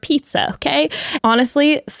order a pizza, okay?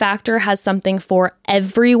 Honestly, Factor has something for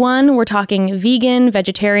everyone. We're talking vegan,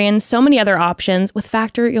 vegetarian, so many other options. With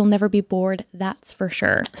Factor, you'll never be bored, that's for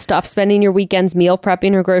sure. Stop spending your weekends meal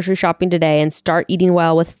prepping or grocery shopping today and start eating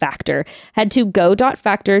well with Factor. Head to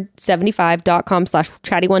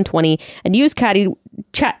go.factor75.com/chatty120 and use code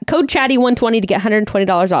chatty120 to get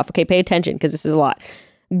 $120 off. Okay, pay attention because this is a lot.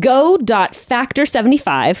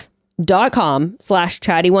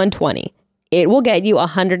 Go.factor75.com/chatty120. It will get you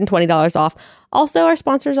 $120 off. Also, our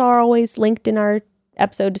sponsors are always linked in our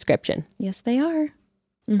episode description. Yes, they are.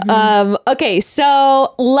 Okay,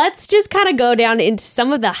 so let's just kind of go down into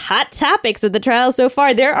some of the hot topics of the trial so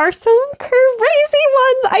far. There are some crazy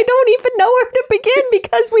ones. I don't even know where to begin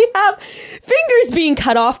because we have fingers being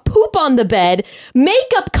cut off, poop on the bed,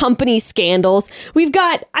 makeup company scandals. We've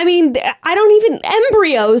got, embryos.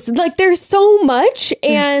 Like, there's so much.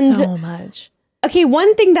 There's so much. Okay,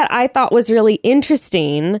 one thing that I thought was really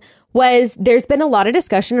interesting was there's been a lot of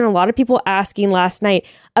discussion and a lot of people asking last night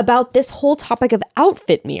about this whole topic of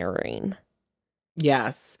outfit mirroring.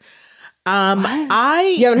 Yes. You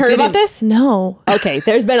haven't heard about this? No. Okay,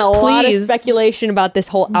 there's been a lot of Please. speculation about this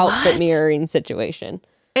whole outfit mirroring situation.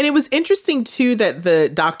 And it was interesting, too, that the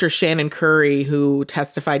Dr. Shannon Curry, who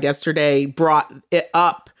testified yesterday, brought it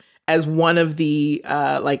up as one of the,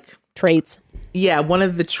 Traits. yeah, one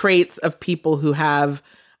of the traits of people who have,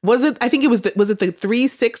 was it the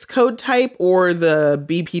 3-6 code type or the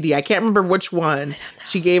BPD? I can't remember which one.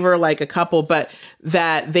 She gave her like a couple, but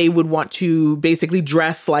that they would want to basically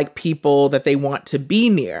dress like people that they want to be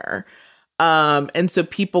near. And so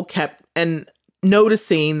people kept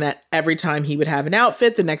noticing that every time he would have an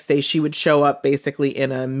outfit, the next day she would show up basically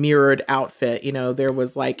in a mirrored outfit. You know, there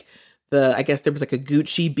was like I guess there was like a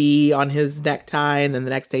Gucci bee on his necktie, and then the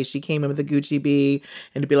next day she came in with a Gucci bee,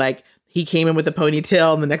 and it'd be like he came in with a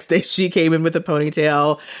ponytail, and the next day she came in with a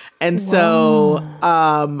ponytail. And so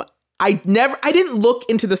I didn't look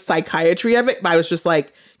into the psychiatry of it, but I was just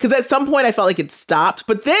like, because at some point I felt like it stopped.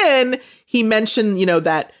 But then he mentioned, you know,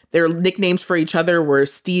 that their nicknames for each other were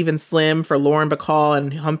Steve and Slim for Lauren Bacall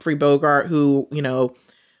and Humphrey Bogart, who, you know,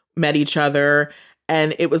 met each other.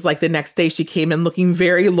 And it was like the next day she came in looking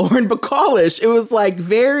very Lauren Bacall-ish. It was like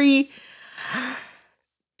very,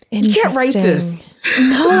 you can't write this.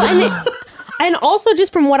 No, and also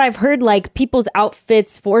just from what I've heard, like people's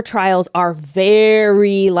outfits for trials are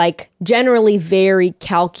very, like generally very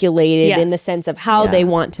calculated in the Yes. sense of how they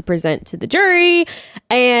want to present to the jury.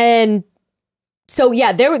 And so,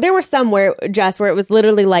 yeah, there were some where it was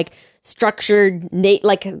literally like structured,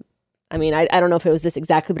 I don't know if it was this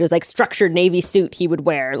exactly, but it was like structured navy suit he would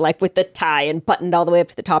wear, like with the tie and buttoned all the way up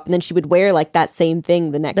to the top. And then she would wear like that same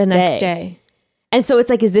thing the next day. And so it's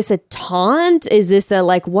like, is this a taunt? Is this a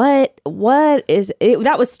like, what is it?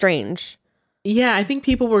 That was strange. Yeah, I think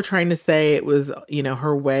people were trying to say it was, you know,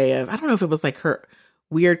 her way of, I don't know if it was like her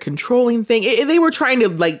weird controlling thing. They were trying to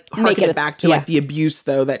like harken it back to like the abuse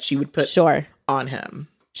though that she would put on him.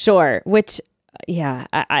 Sure. Which, yeah,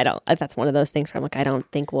 I don't, that's one of those things where I'm like, I don't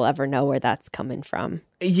think we'll ever know where that's coming from.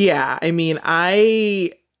 Yeah. I mean,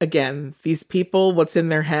 again, these people, what's in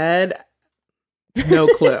their head, no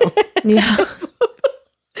clue. Yeah.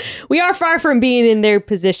 We are far from being in their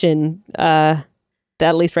position, at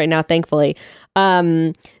least right now, thankfully.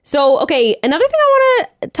 So, okay, another thing I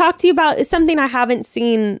want to talk to you about is something I haven't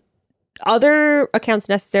seen other accounts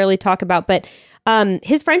necessarily talk about, but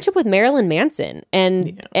his friendship with Marilyn Manson.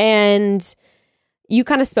 And you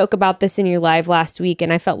kind of spoke about this in your live last week,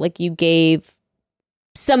 and I felt like you gave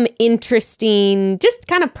some interesting, just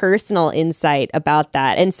kind of personal insight about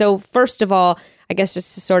that. And so, first of all, I guess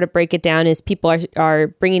just to sort of break it down, is people are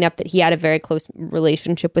bringing up that he had a very close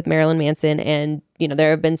relationship with Marilyn Manson, and you know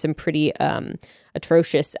there have been some pretty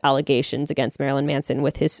atrocious allegations against Marilyn Manson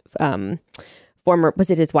with his former,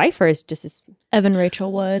 was it his wife or just his Evan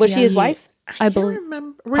Rachel Wood. Was she his wife? I believe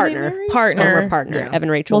Former partner, Yeah. Evan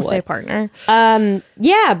Rachel we'll Wood. say partner.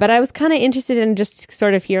 Yeah, but I was kind of interested in just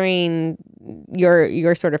sort of hearing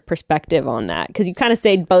your sort of perspective on that, because you kind of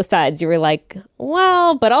said both sides. You were like,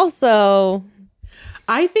 well, but also,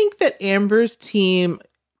 I think that Amber's team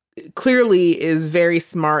clearly is very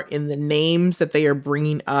smart in the names that they are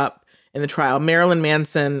bringing up in the trial. Marilyn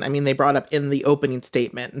Manson, I mean, they brought up in the opening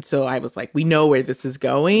statement. And so I was like, we know where this is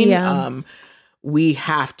going. Yeah. We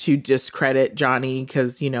have to discredit Johnny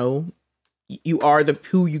because, you know, you are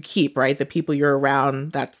who you keep, right? The people you're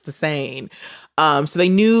around, that's the saying. So they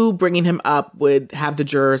knew bringing him up would have the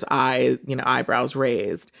jurors' eyebrows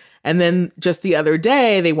raised. And then just the other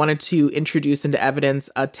day, they wanted to introduce into evidence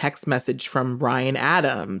a text message from Bryan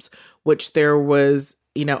Adams, which there was,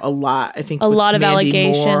 you know, a lot, I think, A lot of Mandy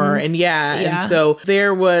allegations. Moore, and so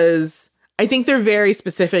there was, I think they're very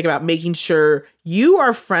specific about making sure you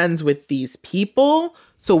are friends with these people.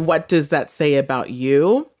 So what does that say about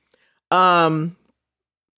you?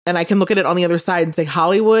 And I can look at it on the other side and say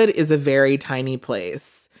Hollywood is a very tiny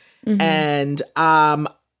place. Mm-hmm. And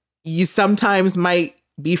you sometimes might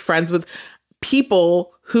be friends with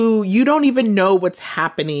people who you don't even know what's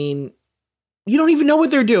happening. You don't even know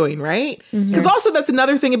what they're doing, right? Because also that's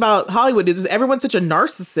another thing about Hollywood is everyone's such a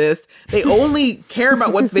narcissist. They only care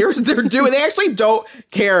about what they're doing. They actually don't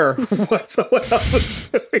care what someone else is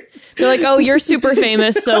doing. They're like, oh, you're super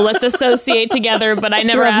famous, so let's associate together, but I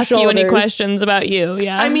never rub ask you any shoulders. questions about you.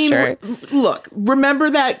 Yeah, I mean, sure. look,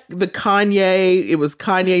 remember that it was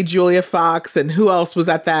Kanye, Julia Fox, and who else was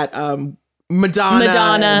at that?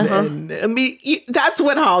 Madonna. And I mean, that's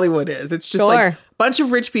what Hollywood is. It's just like a bunch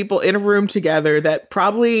of rich people in a room together that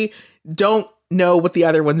probably don't know what the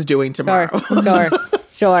other one's doing tomorrow.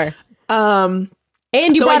 Sure. And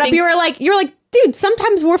you So brought I up, you're like, dude,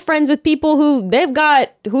 sometimes we're friends with people who they've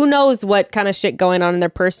got who knows what kind of shit going on in their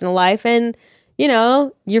personal life. And, you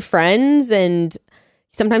know, you're friends and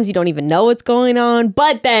sometimes you don't even know what's going on.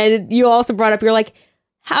 But then you also brought up, you're like,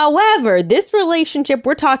 however, this relationship,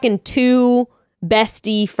 we're talking 2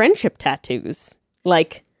 bestie friendship tattoos.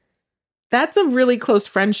 Like, That's a really close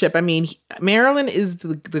friendship. I mean, Marilyn is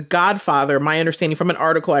the godfather, my understanding from an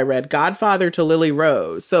article I read, godfather to Lily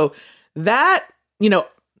Rose. So that, you know,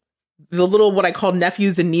 the little what I call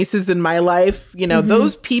nephews and nieces in my life, you know,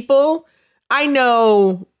 those people, I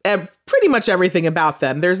know pretty much everything about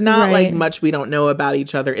them. There's not like much we don't know about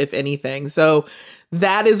each other, if anything. So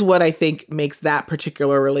that is what I think makes that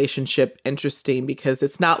particular relationship interesting, because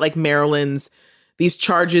it's not like these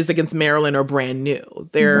charges against Marilyn are brand new.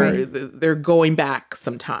 They're going back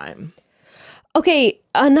some time. okay,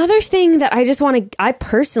 another thing that I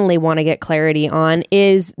personally want to get clarity on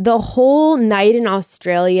is the whole night in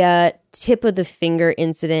Australia tip of the finger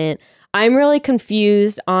incident. I'm really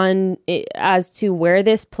confused as to where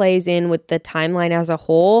this plays in with the timeline as a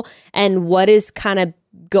whole and what is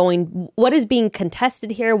being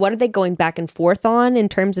contested here. What are they going back and forth on in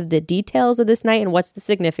terms of the details of this night, and what's the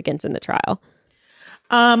significance in the trial?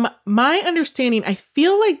 My understanding, I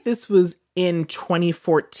feel like this was in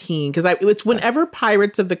 2014, because it's whenever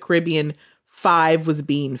Pirates of the Caribbean 5 was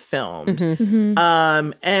being filmed.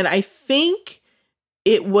 And I think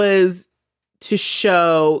it was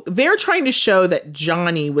they're trying to show that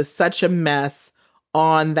Johnny was such a mess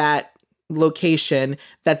on that location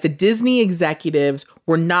that the Disney executives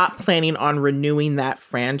were not planning on renewing that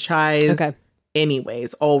franchise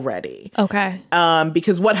anyways already. Okay.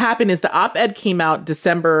 Because what happened is the op-ed came out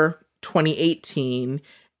December 2018,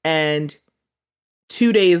 and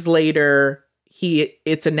 2 days later,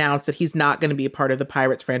 it's announced that he's not going to be a part of the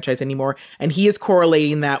Pirates franchise anymore. And he is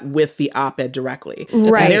correlating that with the op-ed directly.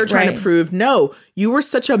 Right, and they're trying to prove, no, you were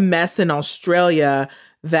such a mess in Australia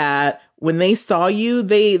that when they saw you,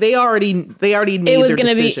 they already made their decision.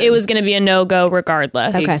 It was gonna be a no-go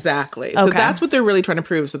regardless. Okay. Exactly. So that's what they're really trying to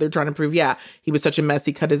prove. So they're trying to prove, yeah, he was such a mess.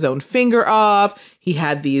 He cut his own finger off. He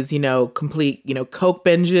had these, complete, coke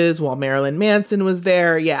binges while Marilyn Manson was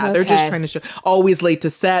there. Yeah, they're just trying to show. Always late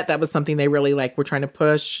to set. That was something they really were trying to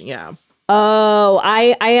push. Yeah. Oh,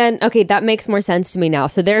 okay, that makes more sense to me now.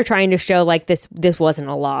 So they're trying to show like this wasn't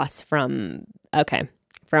a loss from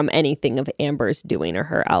anything of Amber's doing or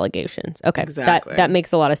her allegations. Okay, exactly. That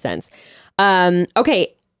makes a lot of sense.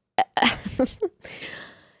 Okay.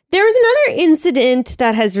 There's another incident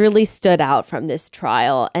that has really stood out from this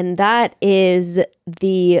trial, and that is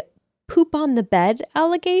the poop on the bed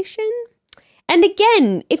allegation. And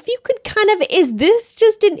again, if you could is this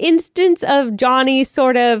just an instance of Johnny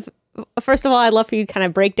sort of, first of all, I'd love for you to kind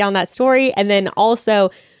of break down that story, and then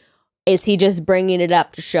also, is he just bringing it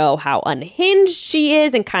up to show how unhinged she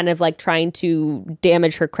is and kind of like trying to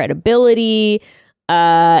damage her credibility?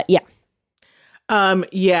 Yeah,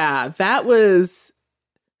 that was...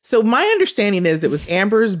 So my understanding is it was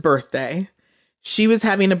Amber's birthday. She was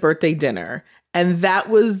having a birthday dinner. And that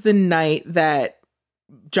was the night that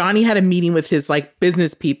Johnny had a meeting with his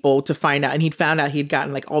business people to find out. And he'd found out he'd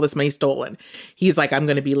gotten all this money stolen. He's like, I'm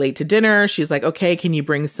going to be late to dinner. She's like, okay, can you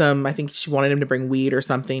bring some? I think she wanted him to bring weed or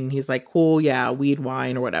something. He's like, cool. Yeah, weed,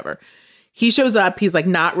 wine or whatever. He shows up. He's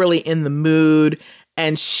not really in the mood.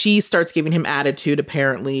 And she starts giving him attitude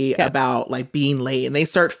apparently about being late. And they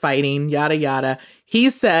start fighting, yada, yada. He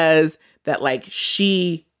says that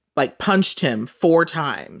she punched him 4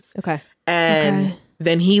 times. Okay. And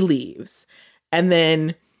then he leaves. And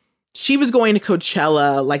then she was going to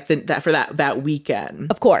Coachella for that weekend.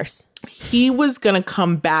 Of course. He was going to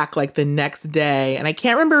come back the next day. And I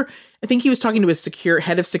can't remember. I think he was talking to his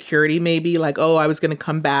head of security, maybe oh, I was going to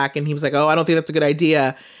come back. And he was like, oh, I don't think that's a good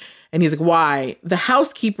idea. And he's like, why? The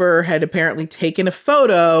housekeeper had apparently taken a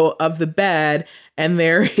photo of the bed and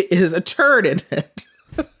there is a turd in it.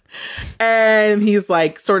 And he's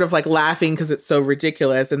sort of laughing because it's so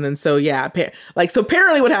ridiculous. And then so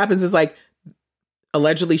apparently what happens is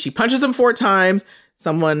allegedly she punches him 4 times.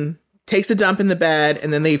 Someone takes a dump in the bed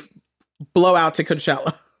and then they blow out to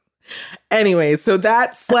Coachella. Anyway, so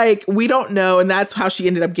that's we don't know. And that's how she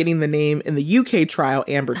ended up getting the name in the UK trial,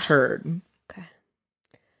 Amber Turd.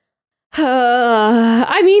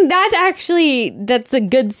 I mean, that's a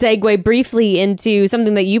good segue briefly into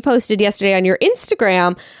something that you posted yesterday on your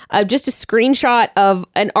Instagram, just a screenshot of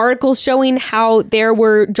an article showing how there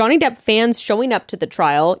were Johnny Depp fans showing up to the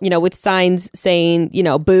trial, with signs saying,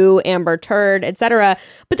 boo, Amber Turd, etc.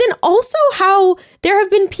 But then also how there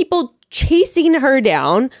have been people chasing her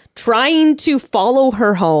down, trying to follow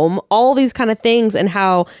her home, all these kind of things, and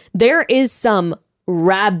how there is some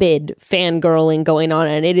rabid fangirling going on,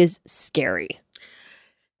 and it is scary.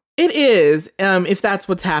 It is, if that's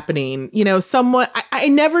what's happening. You know, someone, I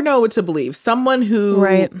never know what to believe. Someone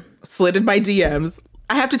who slid in my DMs,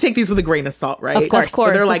 I have to take these with a grain of salt, right? Of course.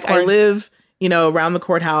 So they're like, I live, you know, around the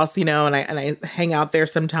courthouse, you know, and I hang out there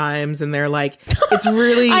sometimes, and they're like, it's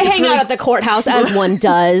really... I hang out at the courthouse, as one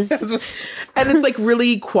does. And it's like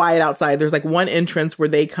really quiet outside. There's like one entrance where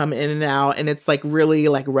they come in and out, and it's like really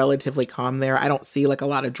like relatively calm there. I don't see like a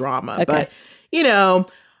lot of drama. Okay. But, you know,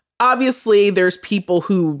 obviously there's people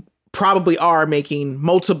who probably are making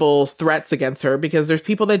multiple threats against her, because there's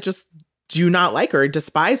people that just do not like her,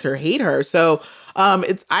 despise her, hate her. So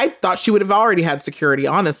I thought she would have already had security,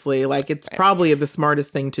 honestly. Like, it's probably the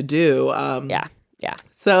smartest thing to do.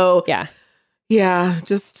 So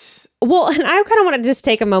just... Well, and I kind of want to just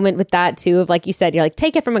take a moment with that too, of like you said, you're like,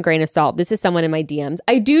 take it from a grain of salt. This is someone in my DMs.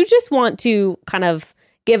 I do just want to kind of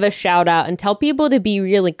give a shout out and tell people to be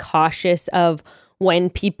really cautious of when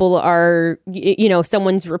people are, you know,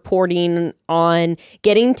 someone's reporting on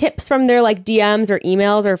getting tips from their like DMs or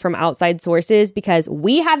emails or from outside sources, because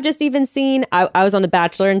we have just even seen, I was on The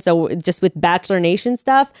Bachelor, and so just with Bachelor Nation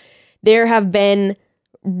stuff, there have been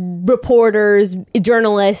reporters,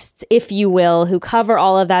 journalists, if you will, who cover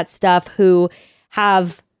all of that stuff, who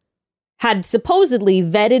have had supposedly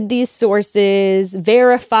vetted these sources,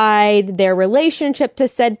 verified their relationship to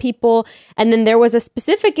said people, and then there was a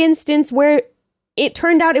specific instance where it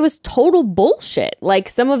turned out it was total bullshit.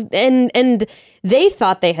 Like and they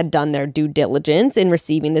thought they had done their due diligence in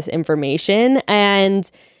receiving this information,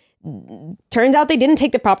 and turns out they didn't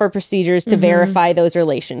take the proper procedures to verify those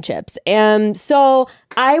relationships. And so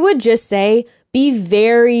I would just say, be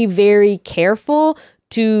very, very careful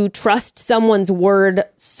to trust someone's word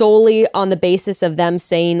solely on the basis of them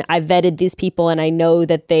saying, I vetted these people and I know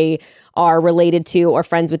that they are related to or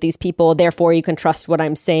friends with these people. Therefore, you can trust what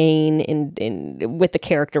I'm saying in with the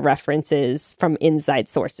character references from inside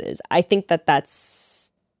sources. I think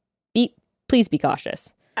please be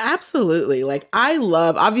cautious. Absolutely. Like,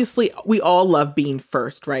 obviously we all love being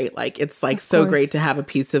first, right? Like, it's like so great to have a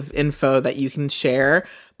piece of info that you can share,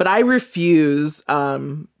 but I refuse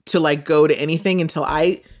to like go to anything until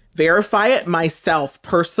I verify it myself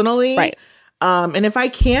personally. Right. And if I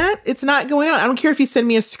can't, it's not going on. I don't care if you send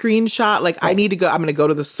me a screenshot. Like, I need to go, I'm going to go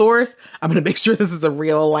to the source. I'm going to make sure this is a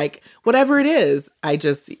real, like, whatever it is.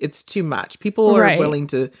 It's too much. People are willing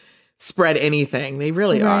to spread anything. They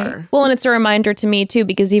really are. Well, and it's a reminder to me too,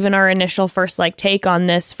 because even our initial first like take on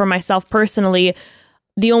this for myself personally,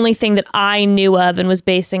 the only thing that I knew of and was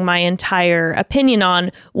basing my entire opinion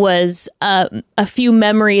on was a few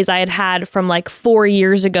memories I had from like 4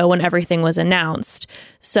 years ago when everything was announced.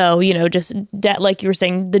 So, you know, just like you were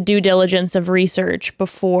saying, the due diligence of research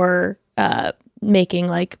before making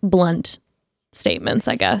like blunt statements,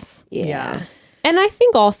 I guess. Yeah. And I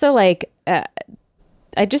think also like,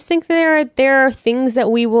 I just think there are things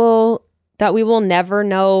that we will never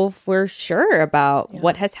know for sure about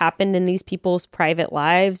what has happened in these people's private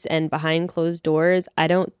lives and behind closed doors. I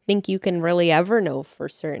don't think you can really ever know for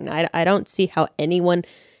certain. I don't see how anyone,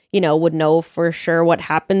 you know, would know for sure what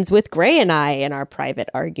happens with Gray and I in our private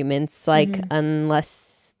arguments, like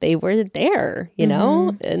unless they were there, you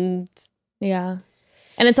know? And yeah.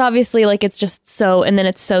 And it's obviously like, it's just so, and then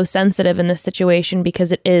it's so sensitive in this situation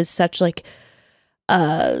because it is such like,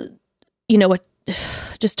 you know what,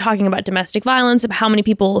 just talking about domestic violence, about how many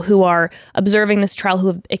people who are observing this trial who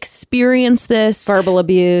have experienced this verbal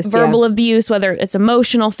abuse, whether it's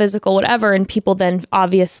emotional, physical, whatever. And people then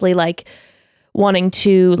obviously like wanting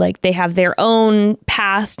to, like, they have their own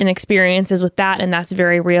past and experiences with that. And that's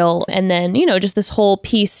very real. And then, you know, just this whole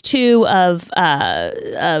piece too of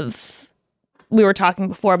we were talking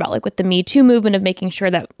before about like with the Me Too movement of making sure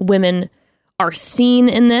that women are seen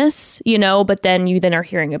in this, you know, but then you then are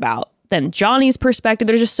hearing about then Johnny's perspective.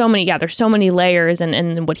 There's just so many, there's so many layers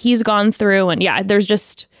and what he's gone through. And there's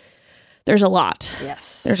a lot.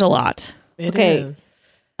 Yes. There's a lot. It is.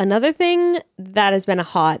 Another thing that has been a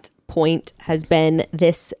hot point has been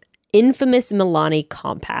this infamous Milani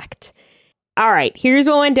Compact. All right, here's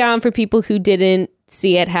what went down for people who didn't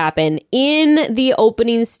see it happen. In the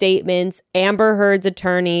opening statements, Amber Heard's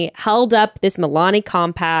attorney held up this Milani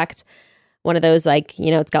Compact, one of those, like, you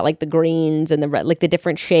know, it's got like the greens and the red, like the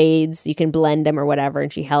different shades, you can blend them or whatever.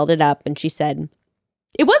 And she held it up and she said,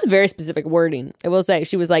 it was very specific wording. I will say,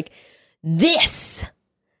 she was like, this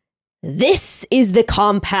is the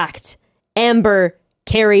compact Amber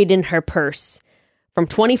carried in her purse from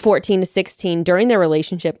 2014 to 16 during their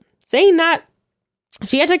relationship, saying that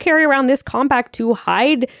she had to carry around this compact to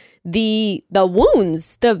hide the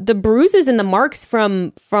wounds, the bruises and the marks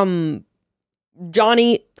from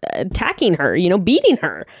Johnny attacking her, beating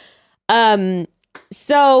her.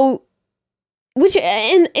 So, which,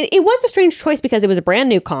 and it was a strange choice because it was a brand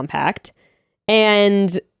new compact.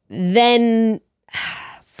 And then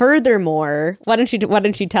furthermore, why don't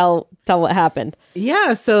you tell what happened?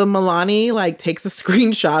 Yeah, so Milani like takes a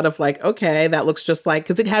screenshot of like, okay, that looks just like,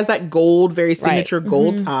 because it has that gold, very signature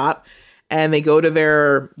gold top, and they go to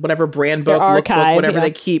their whatever brand book, archive, lookbook, whatever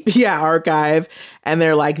they keep, archive, and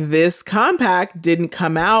they're like, this compact didn't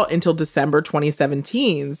come out until December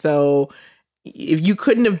 2017, so if you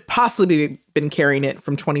couldn't have possibly been carrying it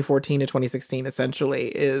from 2014 to 2016, essentially,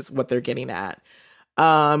 is what they're getting at.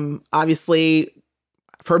 Obviously,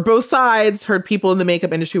 for both sides, heard people in the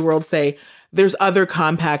makeup industry world say there's other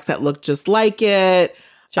compacts that look just like it.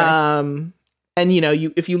 Sure. And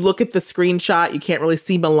if you look at the screenshot, you can't really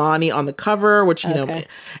see Milani on the cover, which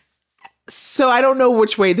so I don't know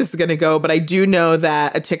which way this is going to go, but I do know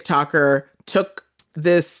that a TikToker took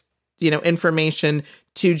this, information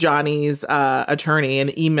to Johnny's attorney and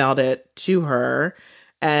emailed it to her,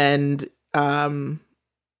 and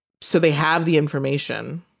so they have the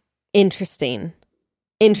information. Interesting.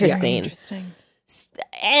 Yeah, interesting.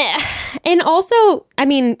 And also, I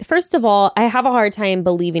mean, first of all, I have a hard time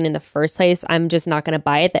believing in the first place. I'm just not going to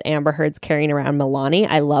buy it that Amber Heard's carrying around Milani.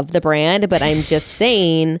 I love the brand, but I'm just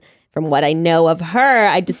saying, from what I know of her,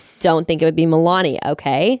 I just don't think it would be Milani.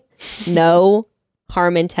 Okay, no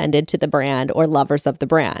harm intended to the brand or lovers of the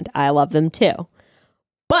brand. I love them too.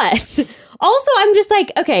 But also, I'm just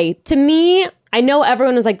like, okay, to me, I know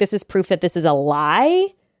everyone was like, this is proof that this is a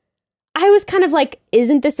lie. I was kind of like,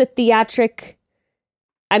 isn't this a theatric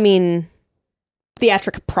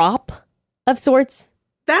prop of sorts?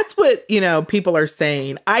 That's what, people are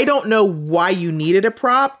saying. I don't know why you needed a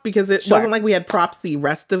prop, because it wasn't like we had props the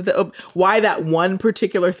rest of why that one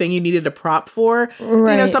particular thing you needed a prop for.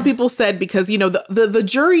 Right. Some people said because, the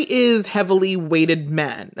jury is heavily weighted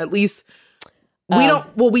men. At least we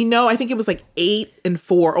know, I think it was like 8 and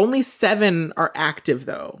 4. Only 7 are active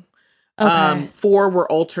though. Okay. 4 were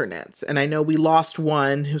alternates. And I know we lost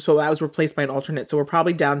one, so that was replaced by an alternate. So we're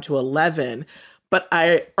probably down to 11.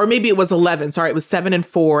 Or maybe it was 11. Sorry, it was 7 and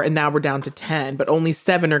 4, and now we're down to 10. But only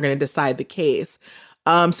 7 are going to decide the case.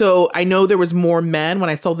 So I know there was more men when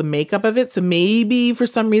I saw the makeup of it. So maybe for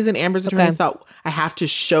some reason Amber's attorney thought I have to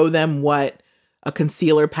show them what a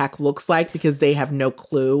concealer pack looks like because they have no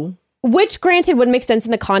clue. Which, granted, would make sense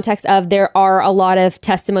in the context of there are a lot of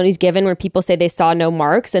testimonies given where people say they saw no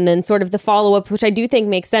marks. And then sort of the follow-up, which I do think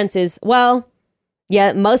makes sense, is, well,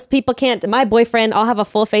 yeah, most people can't. My boyfriend, I'll have a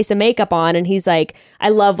full face of makeup on, and he's like, I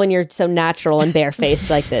love when you're so natural and barefaced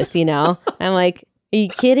like this, I'm like, are you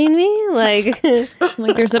kidding me? Like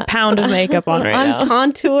there's a pound of makeup on right now. I'm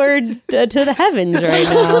contoured to the heavens right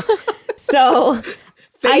now. So...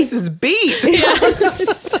 Face is beat.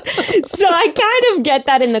 So I kind of get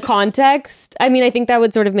that in the context. I mean, I think that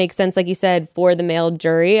would sort of make sense, like you said, for the male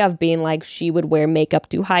jury of being like, she would wear makeup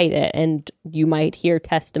to hide it. And you might hear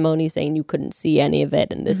testimony saying you couldn't see any of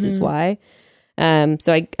it. And this is why.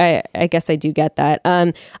 So I guess I do get that.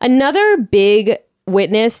 Another big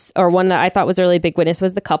witness, or one that I thought was a really big witness,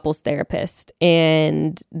 was the couples therapist.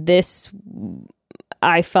 And this,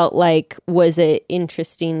 I felt like, was an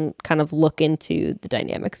interesting kind of look into the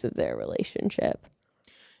dynamics of their relationship.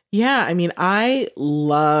 Yeah, I mean, I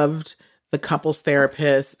loved the couples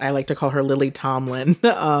therapist. I like to call her Lily Tomlin.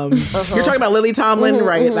 You're talking about Lily Tomlin,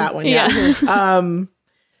 right? That one, yeah.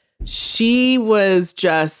 She was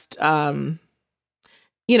just, again,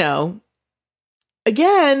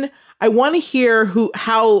 I want to hear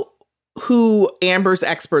who Amber's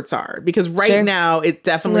experts are, because now it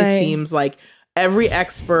definitely seems like every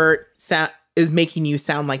expert is making you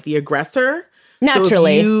sound like the aggressor.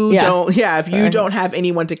 Naturally. So if you don't have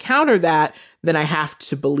anyone to counter that, then I have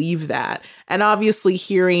to believe that. And obviously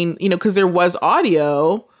hearing, because there was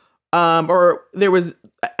audio, or there was,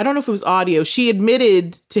 I don't know if it was audio, she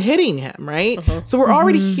admitted to hitting him, right? So we're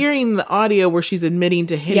already hearing the audio where she's admitting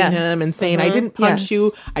to hitting him and saying, I didn't punch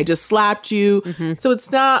you, I just slapped you. So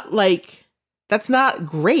it's not like, that's not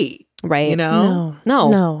great. Right. No,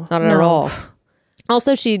 not at all.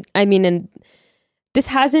 Also, and this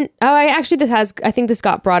hasn't, I think this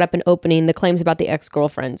got brought up in opening, the claims about the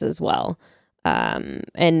ex-girlfriends as well.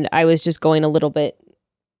 And I was just going a little bit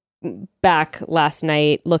back last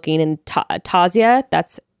night looking, and Tazia,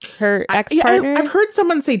 that's her ex-partner. I've heard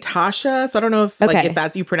someone say Tasha, so I don't know if if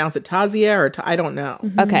that's, you pronounce it Tazia or I don't know.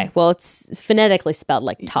 Okay, well, it's phonetically spelled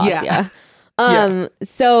like Tazia.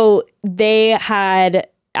 So they had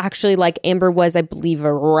actually, like, Amber was, I believe,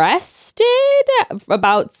 arrested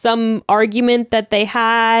about some argument that they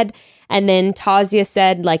had. And then Tazia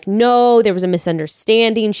said, like, no, there was a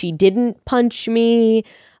misunderstanding. She didn't punch me.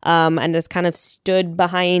 And just kind of stood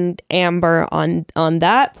behind Amber on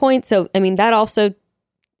that point. So, I mean, that also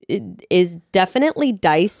is definitely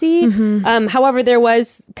dicey. However, there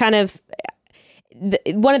was kind of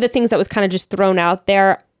one of the things that was kind of just thrown out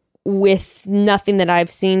there with nothing that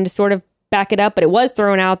I've seen to sort of back it up, but it was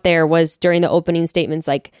thrown out there was during the opening statements.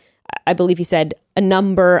 Like, I believe he said a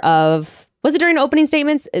number of, was it during opening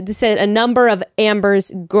statements? They said a number of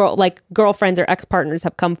Amber's girlfriends or ex-partners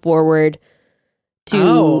have come forward to...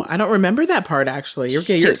 Oh, I don't remember that part, actually.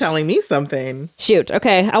 You're telling me something. Shoot.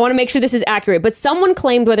 Okay. I want to make sure this is accurate. But someone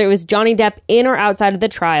claimed, whether it was Johnny Depp in or outside of the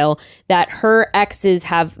trial, that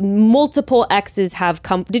multiple exes have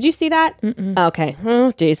come... Did you see that? Okay.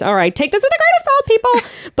 Oh, geez. All right. Take this with a grain of salt,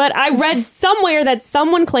 people. But I read somewhere that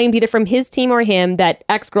someone claimed, either from his team or him, that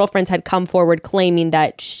ex-girlfriends had come forward claiming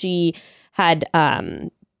that she had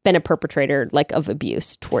been a perpetrator, like, of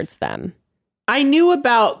abuse towards them. I knew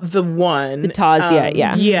about the one. The Tazia,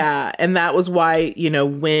 yeah. Yeah, and that was why,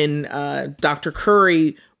 when Dr.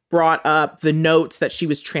 Curry brought up the notes that she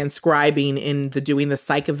was transcribing in doing the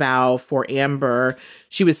psych eval for Amber,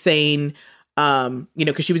 she was saying,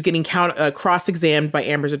 because she was getting cross-examined by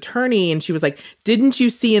Amber's attorney, and she was like, didn't you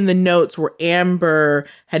see in the notes where Amber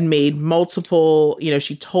had made multiple,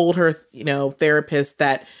 she told her, therapist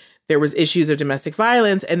that there was issues of domestic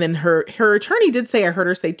violence. And then her attorney did say, I heard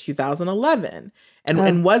her say 2011.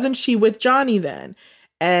 And wasn't she with Johnny then?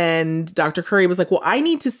 And Dr. Curry was like, well, I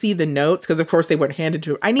need to see the notes, because of course they weren't handed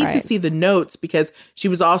to her. I need to see the notes because she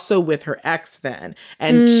was also with her ex then.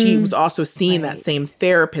 And she was also seeing that same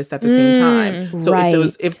therapist at the same time. So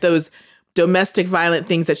if those domestic violent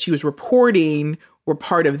things that she was reporting were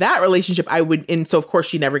part of that relationship, and so of course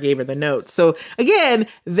she never gave her the notes. So again,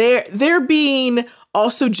 they're being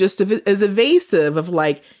also just as evasive of,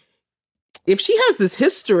 like, if she has this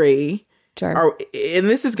history, and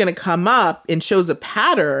this is going to come up and shows a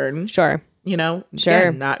pattern,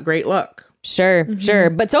 again, not great look. Sure.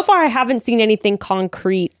 But so far I haven't seen anything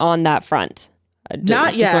concrete on that front.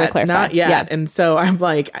 Not yet. Yeah. And so I'm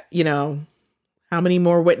like, how many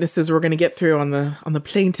more witnesses we're going to get through on the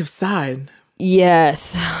plaintiff side?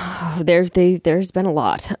 Yes, there's been a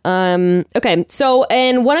lot. Okay, so,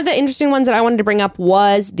 and one of the interesting ones that I wanted to bring up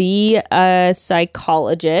was the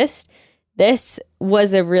psychologist. This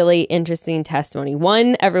was a really interesting testimony.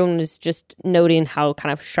 One, everyone was just noting how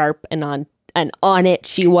kind of sharp and on it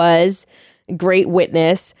she was. Great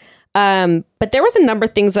witness. But there was a number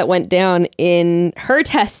of things that went down in her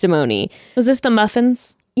testimony. Was this the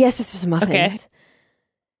muffins? Yes, this was muffins. Okay.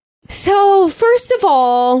 So, first of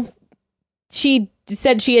all, she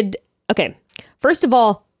said she had... Okay, first of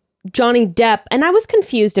all, Johnny Depp, and I was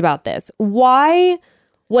confused about this. Why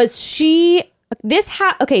was she...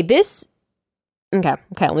 Okay,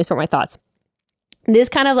 let me sort my thoughts. This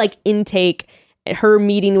kind of like intake, her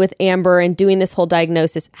meeting with Amber and doing this whole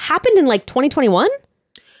diagnosis happened in like 2021?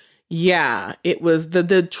 Yeah, it was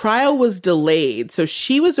the trial was delayed. So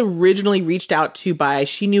she was originally reached out to by,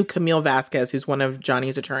 she knew Camille Vasquez, who's one of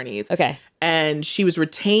Johnny's attorneys. Okay. And she was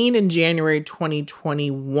retained in January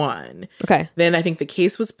 2021. Okay. Then I think the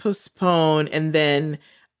case was postponed. And then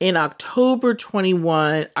in October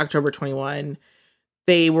 21,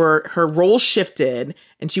 her role shifted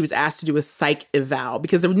and she was asked to do a psych eval,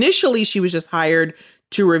 because initially she was just hired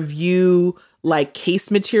to review like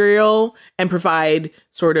case material and provide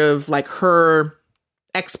sort of like her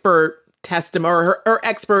expert testimony or her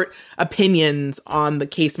expert opinions on the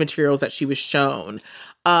case materials that she was shown.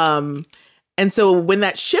 And so when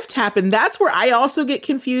that shift happened, that's where I also get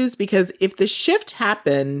confused, because if the shift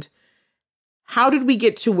happened, how did we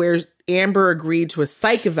get to where Amber agreed to a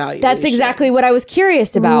psych evaluation? That's exactly what I was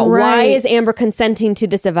curious about. Right. Why is Amber consenting to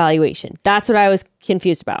this evaluation? That's what I was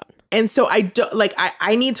confused about. And so I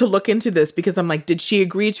need to look into this, because I'm like, did she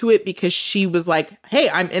agree to it because she was like, hey,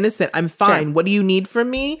 I'm innocent, I'm fine. Sure. What do you need from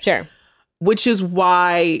me? Sure. Which is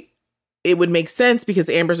why it would make sense, because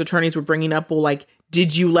Amber's attorneys were bringing up, well, like,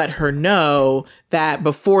 did you let her know that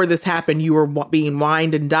before this happened, you were being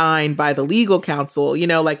wined and dined by the legal counsel?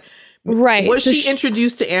 Right. Was she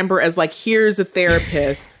introduced to Amber as like, here's a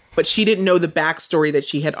therapist, but she didn't know the backstory that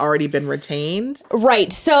she had already been retained?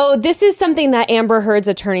 Right. So this is something that Amber Heard's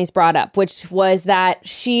attorneys brought up, which was that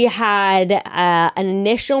she had an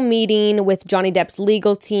initial meeting with Johnny Depp's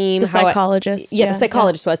legal team. The psychologist. The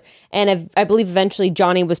psychologist was. And I believe eventually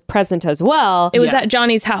Johnny was present as well. It was at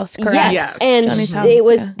Johnny's house, correct? Yes. And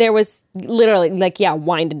there was literally like,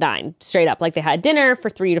 wine and dine straight up. Like they had dinner for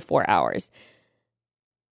 3 to 4 hours.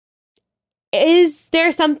 is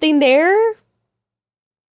there something there?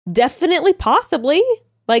 Definitely, possibly.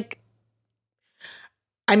 Like,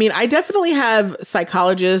 I mean, I definitely have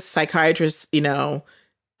psychologists, psychiatrists,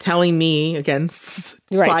 telling me, again,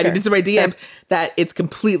 sliding into my DMs, that it's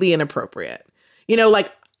completely inappropriate.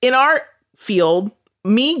 Like in our field,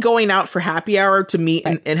 me going out for happy hour to meet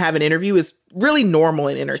and have an interview is really normal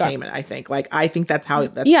in entertainment, I think. Like, I think that's how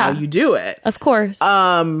you do it. Of course.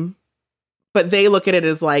 But they look at it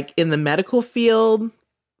as like in the medical field,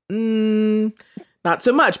 not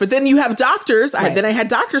so much. But then you have doctors. I had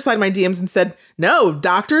doctors slide my DMs and said, no,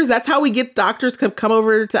 doctors, that's how we get doctors to come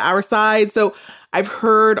over to our side. So I've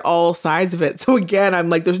heard all sides of it. So again, I'm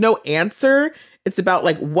like, there's no answer. It's about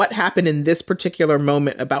like what happened in this particular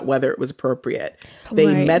moment about whether it was appropriate.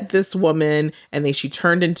 They met this woman and she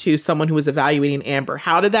turned into someone who was evaluating Amber.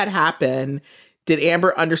 How did that happen? Did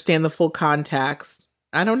Amber understand the full context?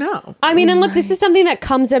 I don't know. I mean, and look, this is something that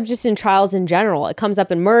comes up just in trials in general. It comes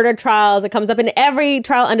up in murder trials. It comes up in every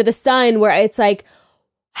trial under the sun, where it's like,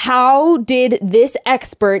 how did this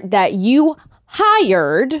expert that you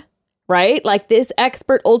hired, right? Like, this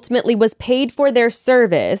expert ultimately was paid for their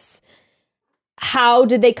service. How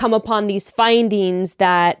did they come upon these findings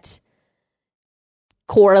that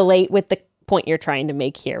correlate with the point you're trying to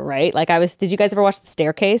make here, right? Like, did you guys ever watch The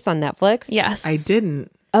Staircase on Netflix? Yes. I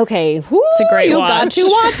didn't. Okay. It's a great watch. Got to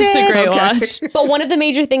watch it. It's a great watch. But one of the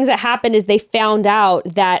major things that happened is they found out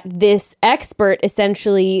that this expert,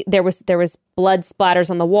 essentially, there was blood splatters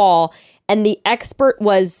on the wall, and the expert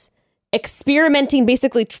was experimenting,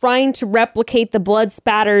 basically trying to replicate the blood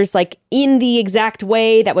splatters like in the exact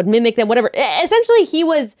way that would mimic them, whatever. Essentially, he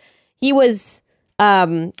was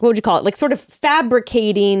what would you call it? Like, sort of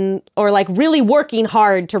fabricating or like really working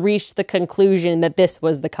hard to reach the conclusion that this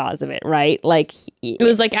was the cause of it, right? Like, it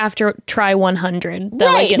was like after try 100 that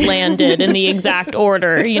like it landed in the exact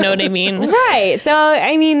order. You know what I mean? Right. So,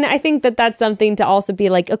 I mean, I think that that's something to also be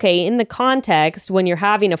like, okay, in the context when you're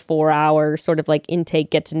having a 4-hour sort of like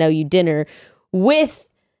intake, get to know you dinner with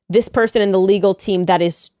this person in the legal team that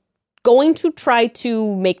is going to try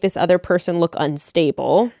to make this other person look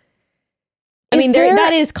unstable. I mean,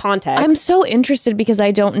 that is context. I'm so interested because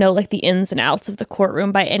I don't know like the ins and outs of the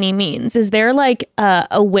courtroom by any means. Is there like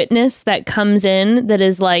a witness that comes in that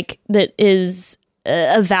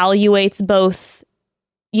evaluates both,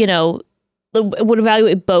 would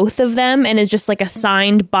evaluate both of them and is just like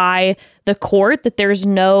assigned by the court, that there's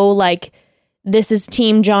no like, this is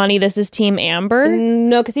Team Johnny, this is Team Amber?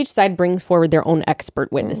 No, because each side brings forward their own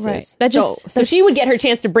expert witnesses. Right. So she would get her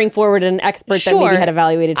chance to bring forward an expert that maybe had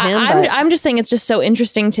evaluated him. I'm just saying it's just so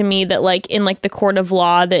interesting to me that like in like the court of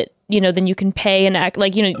law that, then you can pay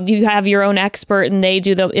you have your own expert and they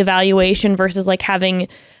do the evaluation versus like having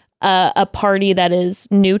a party that is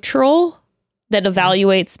neutral that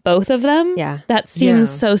evaluates both of them. Yeah. That seems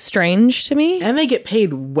so strange to me. And they get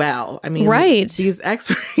paid well. I mean, right. These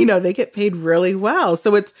experts, they get paid really well.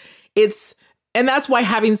 So it's, and that's why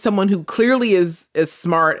having someone who clearly is as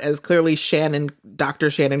smart as clearly Dr.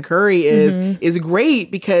 Shannon Curry is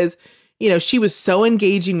great, because, she was so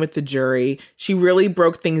engaging with the jury. She really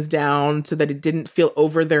broke things down so that it didn't feel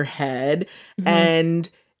over their head. And,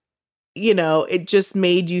 it just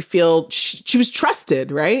made you feel she was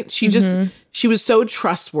trusted, right? She was so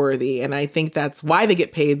trustworthy. And I think that's why they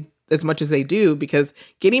get paid as much as they do, because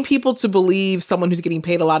getting people to believe someone who's getting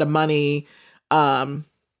paid a lot of money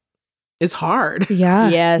is hard. Yeah.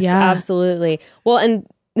 Yes, absolutely. Well, and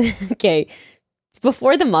okay,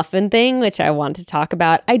 before the muffin thing, which I want to talk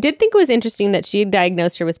about, I did think it was interesting that she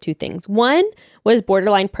diagnosed her with two things. One was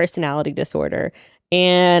borderline personality disorder.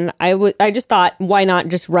 And I just thought, why not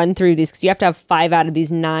just run through these? Because you have to have 5 out of these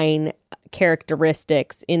 9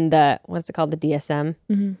 characteristics in the, what's it called? The DSM?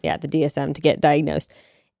 Mm-hmm. Yeah, the DSM to get diagnosed.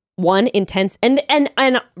 1, intense. And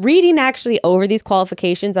reading actually over these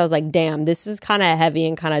qualifications, I was like, damn, this is kind of heavy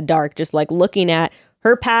and kind of dark. Just like looking at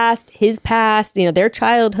her past, his past, their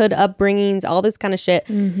childhood upbringings, all this kind of shit.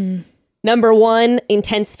 Mm-hmm. Number 1,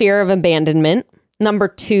 intense fear of abandonment. Number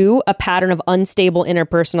 2, a pattern of unstable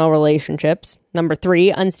interpersonal relationships. Number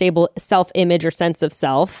 3, unstable self-image or sense of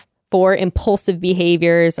self. 4, impulsive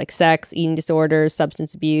behaviors like sex, eating disorders,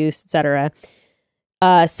 substance abuse, etc.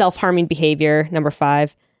 Self-harming behavior. Number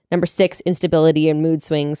 5. Number 6, instability and mood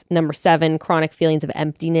swings. Number 7, chronic feelings of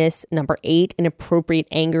emptiness. Number 8, inappropriate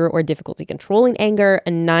anger or difficulty controlling anger.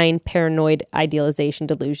 And 9, paranoid idealization,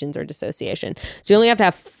 delusions, or dissociation. So you only have to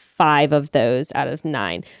have 5 of those out of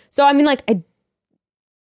 9. So I mean, like,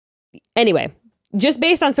 anyway, just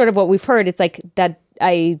based on sort of what we've heard, it's like that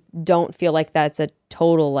I don't feel like that's a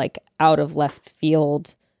total like out of left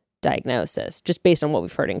field diagnosis, just based on what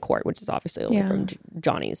we've heard in court, which is obviously only Yeah. from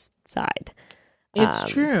Johnny's side. It's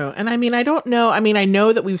true. And I mean, I don't know. I mean, I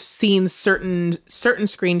know that we've seen certain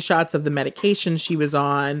screenshots of the medication she was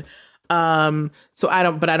on. So I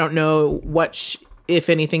don't know what, if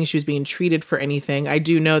anything, she was being treated for anything. I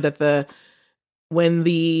do know that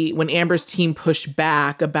when Amber's team pushed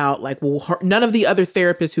back about like, well, none of the other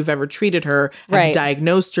therapists who've ever treated her have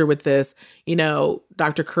diagnosed her with this,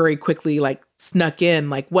 Dr. Curry quickly like snuck in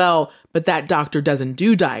like, well, but that doctor doesn't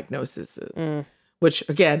do diagnoses. Which,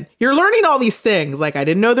 again, you're learning all these things. Like, I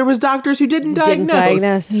didn't know there was doctors who didn't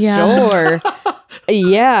diagnose. Yeah. Sure.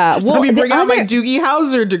 Yeah. Well, let me bring out my Doogie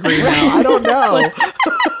Howser degree now. I don't know.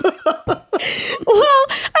 Well,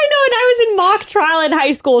 I know, and I was in mock trial in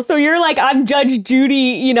high school. So you're like, I'm Judge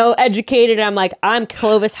Judy, educated. I'm like, I'm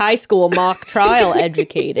Clovis High School mock trial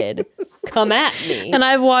educated. Come at me. And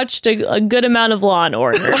I've watched a good amount of Law and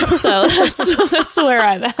Order, so that's where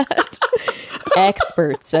I'm at.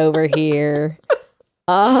 Experts over here.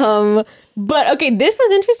 But okay, this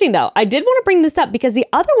was interesting though. I did want to bring this up because the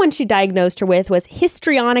other one she diagnosed her with was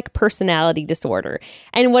histrionic personality disorder.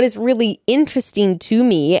 And what is really interesting to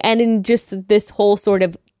me, and in just this whole sort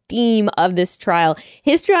of theme of this trial,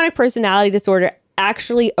 histrionic personality disorder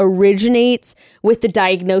actually originates with the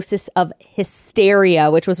diagnosis of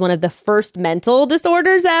hysteria, which was one of the first mental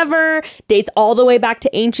disorders ever, dates all the way back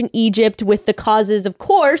to ancient Egypt, with the causes, of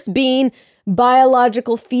course, being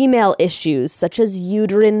biological female issues such as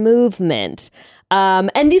uterine movement.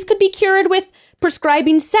 And these could be cured with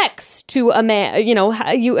prescribing sex to a man.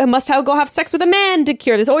 You must go have sex with a man to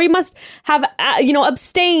cure this, or you must have,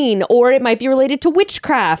 abstain, or it might be related to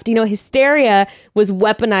witchcraft. Hysteria was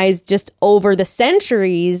weaponized just over the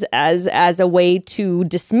centuries as a way to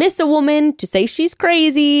dismiss a woman, to say she's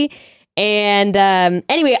crazy. And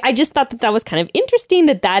anyway, I just thought that was kind of interesting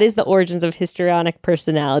that is the origins of histrionic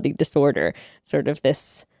personality disorder, sort of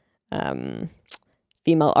this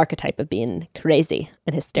female archetype of being crazy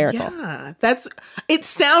and hysterical. Yeah, it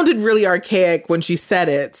sounded really archaic when she said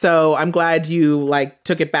it. So I'm glad you like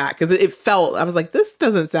took it back, because I was like, this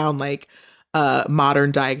doesn't sound like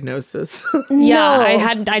modern diagnosis. Yeah,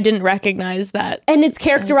 I didn't recognize that. And it's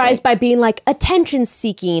characterized by being like attention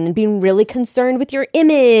seeking and being really concerned with your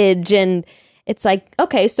image. And it's like,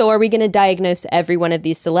 okay, so are we going to diagnose every one of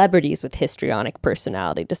these celebrities with histrionic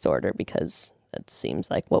personality disorder? Because that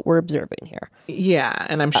seems like what we're observing here. Yeah.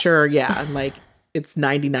 And I'm sure, like it's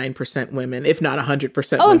 99% women, if not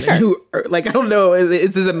 100% I'm women sure. who are like, I don't know,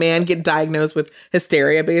 does a man get diagnosed with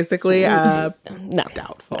hysteria basically? No.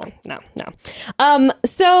 Doubtful. No.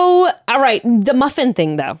 So, all right, the muffin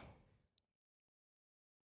thing though.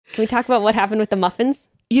 Can we talk about what happened with the muffins?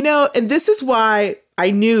 And this is why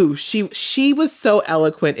I knew she was so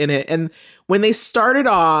eloquent in it. And when they started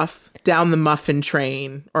off down the muffin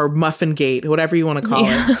train or muffin gate, whatever you want to call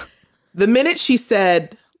it, the minute she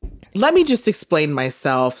said, let me just explain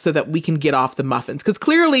myself so that we can get off the muffins. Because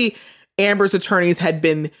clearly Amber's attorneys had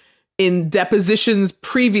been in depositions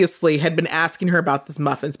previously, had been asking her about this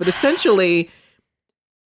muffins. But essentially,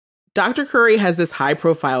 Dr. Curry has this high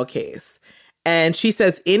profile case. And she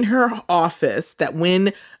says in her office that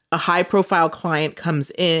when a high profile client comes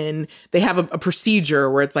in, they have a procedure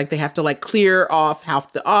where it's like they have to like clear off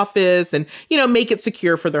half the office and, make it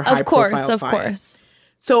secure for their high profile client. Of course.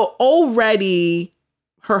 So already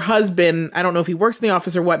her husband, I don't know if he works in the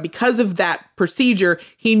office or what, because of that procedure,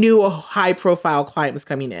 he knew a high profile client was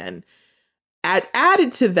coming in.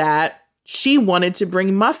 Added to that, she wanted to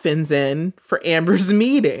bring muffins in for Amber's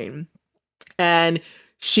meeting. And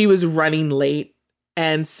she was running late.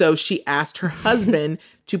 And so she asked her husband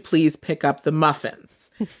to please pick up the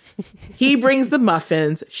muffins. He brings the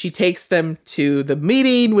muffins. She takes them to the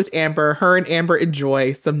meeting with Amber. Her and Amber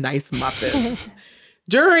enjoy some nice muffins.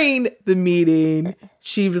 During the meeting,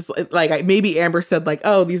 she was like, maybe Amber said like,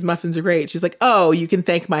 oh, these muffins are great. She's like, oh, you can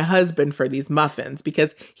thank my husband for these muffins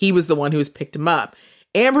because he was the one who has picked them up.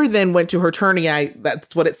 Amber then went to her attorney,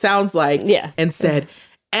 that's what it sounds like, and said,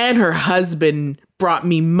 and her husband brought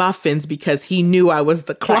me muffins because he knew I was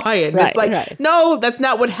the client. It's like, no, that's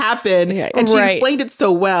not what happened. And she explained it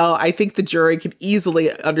so well. I think the jury could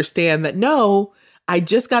easily understand that, no, I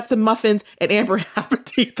just got some muffins and Amber happened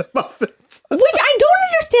to eat the muffins. Which I don't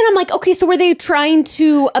understand. I'm like, okay, so were they trying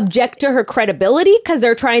to object to her credibility? Because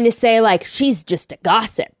they're trying to say like, she's just a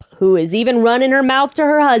gossip who is even running her mouth to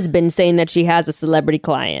her husband saying that she has a celebrity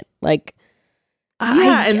client. Like,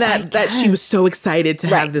 and that she was so excited to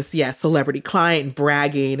have this, celebrity client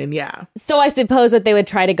bragging and So I suppose what they would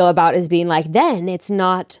try to go about is being like, then it's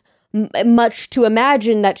not much to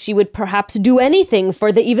imagine that she would perhaps do anything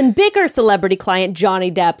for the even bigger celebrity client, Johnny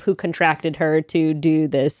Depp, who contracted her to do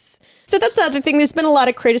this. So that's the other thing. There's been a lot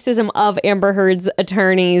of criticism of Amber Heard's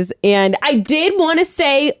attorneys. And I did want to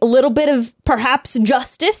say a little bit of perhaps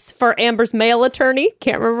justice for Amber's male attorney.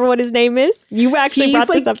 Can't remember what his name is. You actually brought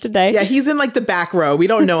this up today. Yeah, he's in like the back row. We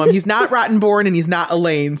don't know him. He's not Rottenborn and he's not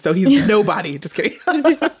Elaine. So he's nobody. Just kidding.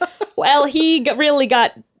 Well, he really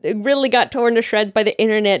got torn to shreds by the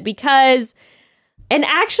internet because, and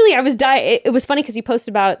actually it was funny because you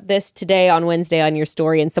posted about this today on Wednesday on your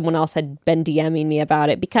story, and someone else had been DMing me about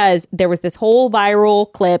it because there was this whole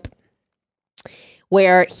viral clip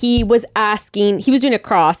where he was doing a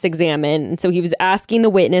cross-examine, and so he was asking the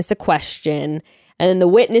witness a question, and then the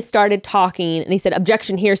witness started talking, and he said,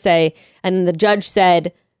 "Objection, hearsay," and then the judge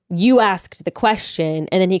said, "You asked the question,"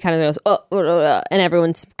 and then he kind of goes, "Oh," and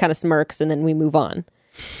everyone kind of smirks, and then we move on.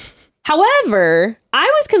 However, I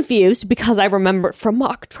was confused because I remember from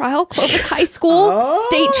mock trial, Clovis High School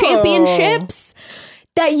state championships,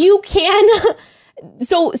 that you can.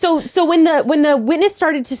 So when the witness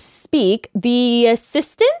started to speak, the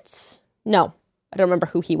assistant, no, I don't remember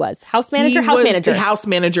who he was. House manager. The house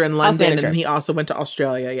manager in London, and he also went to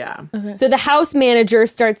Australia. Yeah. Okay. So the house manager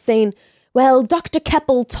starts saying, "Well, Dr.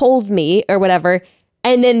 Keppel told me," or whatever,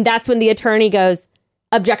 and then that's when the attorney goes,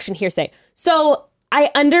 "Objection, hearsay." So I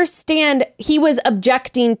understand he was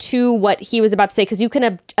objecting to what he was about to say, because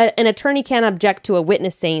an attorney can't object to a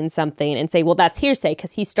witness saying something and say, well, that's hearsay,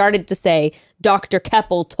 because he started to say, Dr.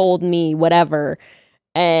 Keppel told me whatever.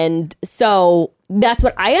 And so that's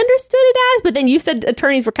what I understood it as. But then you said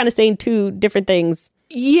attorneys were kind of saying two different things.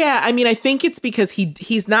 Yeah, I mean, I think it's because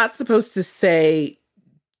he's not supposed to say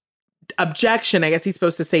objection. I guess he's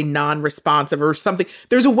supposed to say non-responsive or something.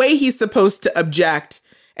 There's a way he's supposed to object,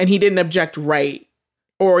 and he didn't object right.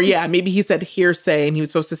 Or, yeah, maybe he said hearsay and he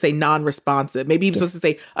was supposed to say non-responsive. Maybe he was supposed to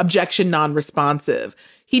say objection non-responsive.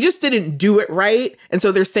 He just didn't do it right. And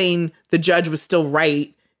so they're saying the judge was still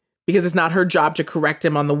right because it's not her job to correct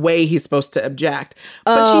him on the way he's supposed to object.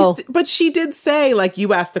 But she did say, like,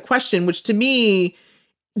 you asked the question, which to me,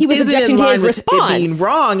 he was objecting to his response. It being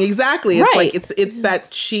wrong. Exactly. It's right. like, it's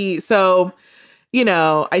that so, you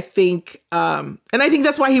know, I think, and I think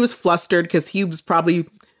that's why he was flustered, because he was probably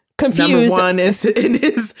confused. Number one is in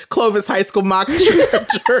his Clovis High School mock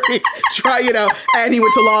jury try, you know, and he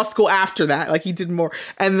went to law school after that. Like, he did more.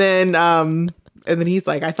 And then he's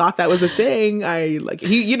like, I thought that was a thing.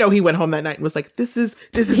 He went home that night and was like, this is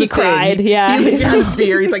he cried. Thing. Yeah. He got his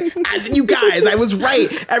beer. He's like, you guys, I was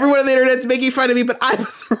right. Everyone on the internet's making fun of me, but I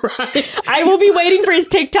was right. I will be waiting for his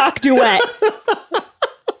TikTok duet.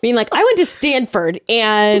 Being like, I went to Stanford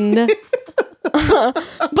and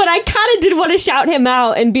but I kind of did want to shout him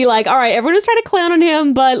out and be like, all right, everyone was trying to clown on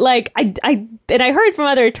him, but like I heard from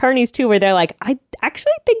other attorneys too, where they're like, I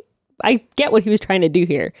actually think I get what he was trying to do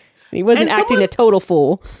here. He wasn't acting a total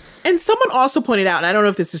fool. And someone also pointed out, and I don't know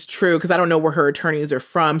if this is true because I don't know where her attorneys are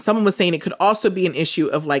from. Someone was saying it could also be an issue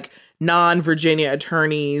of like non-Virginia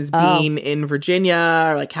attorneys being in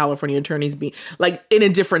Virginia, or like California attorneys being like in a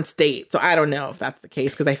different state. So I don't know if that's the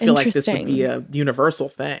case, because I feel like this would be a universal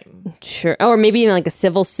thing. Sure. Or maybe even like a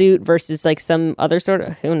civil suit versus like some other sort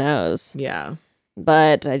of, who knows? Yeah.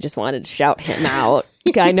 But I just wanted to shout him out.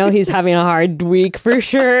 I know he's having a hard week for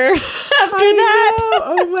sure after that.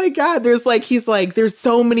 Oh my God. There's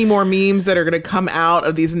so many more memes that are going to come out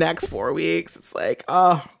of these next 4 weeks. It's like,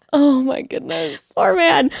 oh my goodness. Poor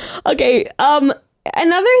man. Okay.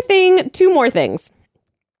 Another thing, two more things,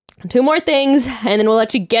 and then we'll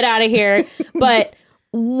let you get out of here. But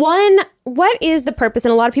one, what is the purpose?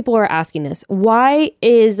 And a lot of people are asking this. Why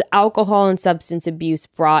is alcohol and substance abuse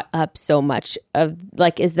brought up so much?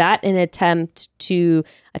 Is that an attempt to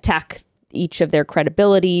attack each of their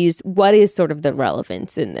credibilities? What is sort of the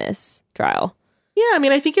relevance in this trial? Yeah, I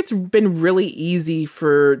mean, I think it's been really easy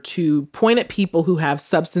to point at people who have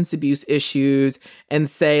substance abuse issues and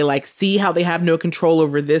say, like, see how they have no control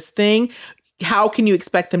over this thing. How can you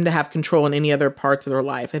expect them to have control in any other parts of their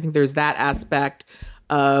life? I think there's that aspect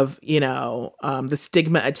of, the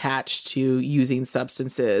stigma attached to using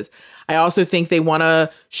substances. I also think they want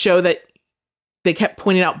to show that they kept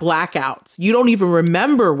pointing out blackouts. You don't even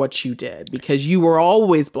remember what you did because you were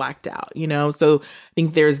always blacked out, So I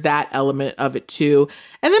think there's that element of it too.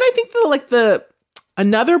 And then I think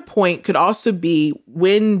another point could also be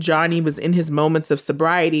when Johnny was in his moments of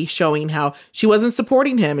sobriety, showing how she wasn't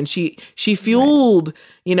supporting him, and she fueled,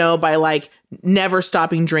 by like never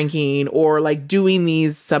stopping drinking or like doing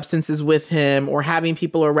these substances with him or having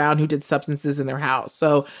people around who did substances in their house.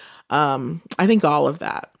 So I think all of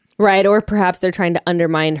that. Right. Or perhaps they're trying to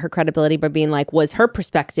undermine her credibility by being like, was her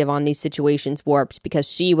perspective on these situations warped because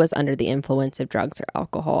she was under the influence of drugs or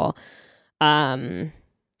alcohol?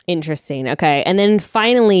 Interesting. Okay. And then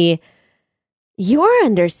finally, your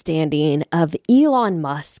understanding of Elon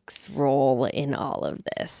Musk's role in all of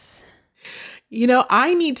this. You know,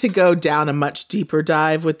 I need to go down a much deeper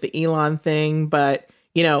dive with the Elon thing, but,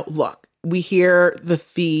 you know, look, we hear the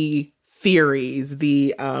theories,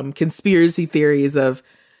 the conspiracy theories of,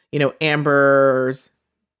 you know, Amber's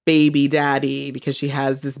baby daddy, because she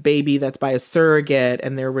has this baby that's by a surrogate.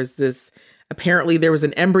 And apparently there was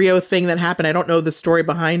an embryo thing that happened. I don't know the story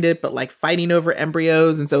behind it, but like fighting over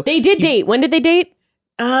embryos. And so they did date. When did they date?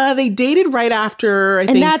 They dated right after, I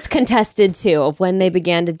think. And that's contested too, of when they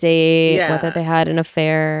began to date, whether they had an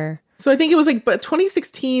affair. So I think it was like, but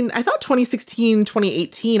 2016, I thought 2016,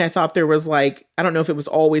 2018, I thought there was like, I don't know if it was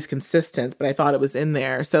always consistent, but I thought it was in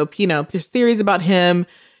there. So, you know, there's theories about him,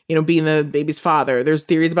 you know, being the baby's father. There's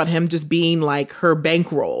theories about him just being like her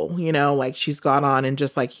bankroll, you know, like she's gone on and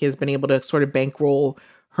just like he has been able to sort of bankroll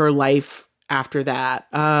her life after that.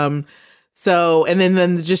 So, and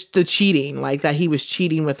then just the cheating, like that he was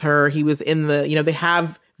cheating with her. He was in they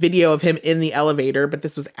have video of him in the elevator, but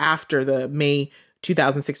this was after the May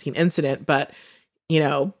 2016 incident. But, you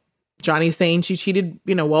know, Johnny's saying she cheated,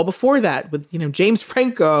 you know, well before that with, you know, James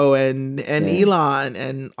Franco and Elon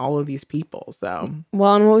and all of these people. So,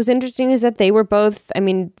 well, and what was interesting is that they were both, I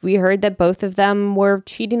mean, we heard that both of them were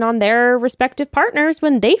cheating on their respective partners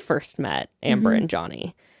when they first met, Amber and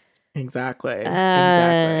Johnny. Exactly.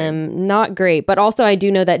 Not great. But also I do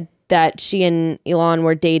know that she and Elon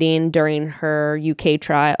were dating during her UK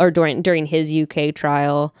trial, or during his UK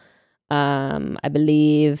trial, I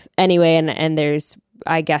believe. Anyway, and there's,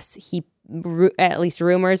 I guess at least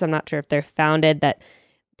rumors, I'm not sure if they're founded, that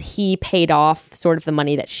he paid off sort of the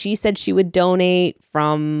money that she said she would donate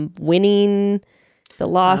from winning the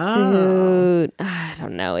lawsuit. I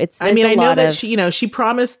don't know. I know that she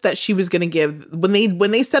promised that she was going to give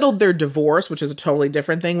when they settled their divorce, which is a totally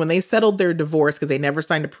different thing. When they settled their divorce, because they never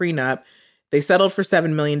signed a prenup, they settled for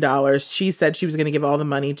 $7 million. She said she was going to give all the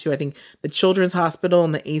money to, I think, the Children's Hospital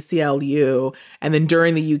and the ACLU. And then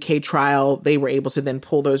during the UK trial, they were able to then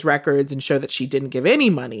pull those records and show that she didn't give any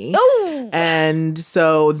money. Ooh. And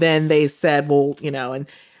so then they said, well, you know, and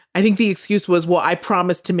I think the excuse was, well, I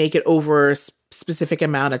promised to make it over specific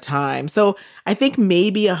amount of time. So I think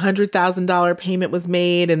maybe $100,000 payment was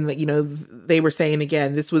made. And, you know, they were saying,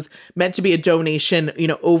 again, this was meant to be a donation, you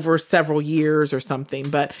know, over several years or something,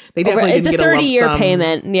 but they definitely didn't get a lump sum. It's a 30-year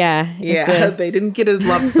payment. Yeah. Yeah. They didn't get a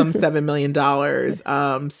lump sum $7 million.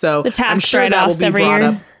 So the tax I'm sure that will be every brought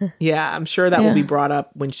year. up. Yeah. I'm sure that will be brought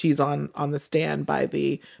up when she's on the stand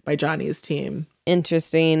by Johnny's team.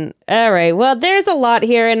 Interesting. All right. Well, there's a lot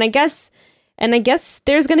here. And I guess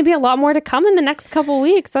there's going to be a lot more to come in the next couple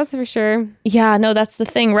weeks. That's for sure. Yeah, no, that's the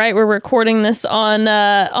thing, right? We're recording this on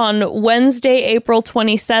Wednesday, April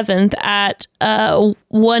 27th at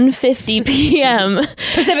 1:50 p.m.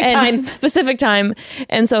 Pacific time.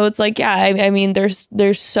 And so it's like, yeah, I mean, there's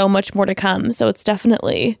so much more to come. So it's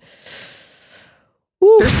definitely...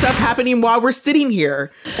 There's stuff happening while we're sitting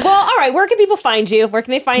here. Well, all right. Where can people find you? Where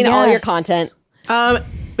can they find all your content?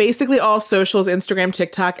 Basically all socials, Instagram,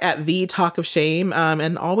 TikTok at The Talk of Shame,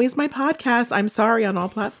 and always my podcast, I'm Sorry, on all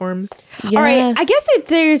platforms. Yes. All right. I guess if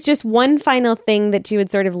there's just one final thing that you would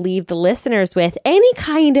sort of leave the listeners with, any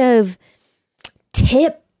kind of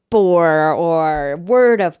tip or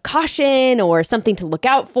word of caution or something to look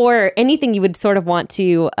out for, anything you would sort of want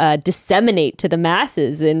to disseminate to the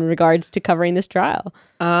masses in regards to covering this trial.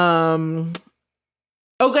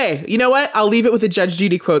 Okay, you know what? I'll leave it with a Judge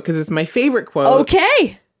Judy quote because it's my favorite quote.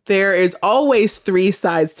 Okay. There is always three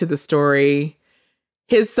sides to the story.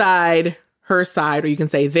 His side, her side, or you can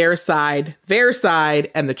say their side,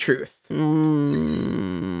 and the truth.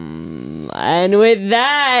 And with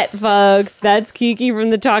that, folks, that's Kiki from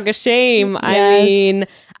The Talk of Shame. Yes. I mean,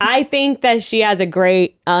 I think that she has a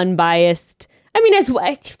great unbiased... I mean,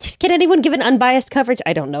 can anyone give an unbiased coverage?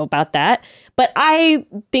 I don't know about that. But I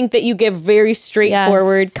think that you give very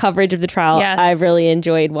straightforward coverage of the trial. Yes. I really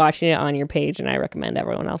enjoyed watching it on your page, and I recommend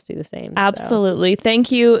everyone else do the same. Absolutely. So.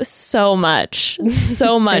 Thank you so much.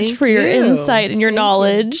 So much for your insight and your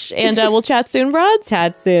knowledge. And we'll chat soon, broads.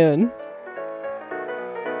 Chat soon.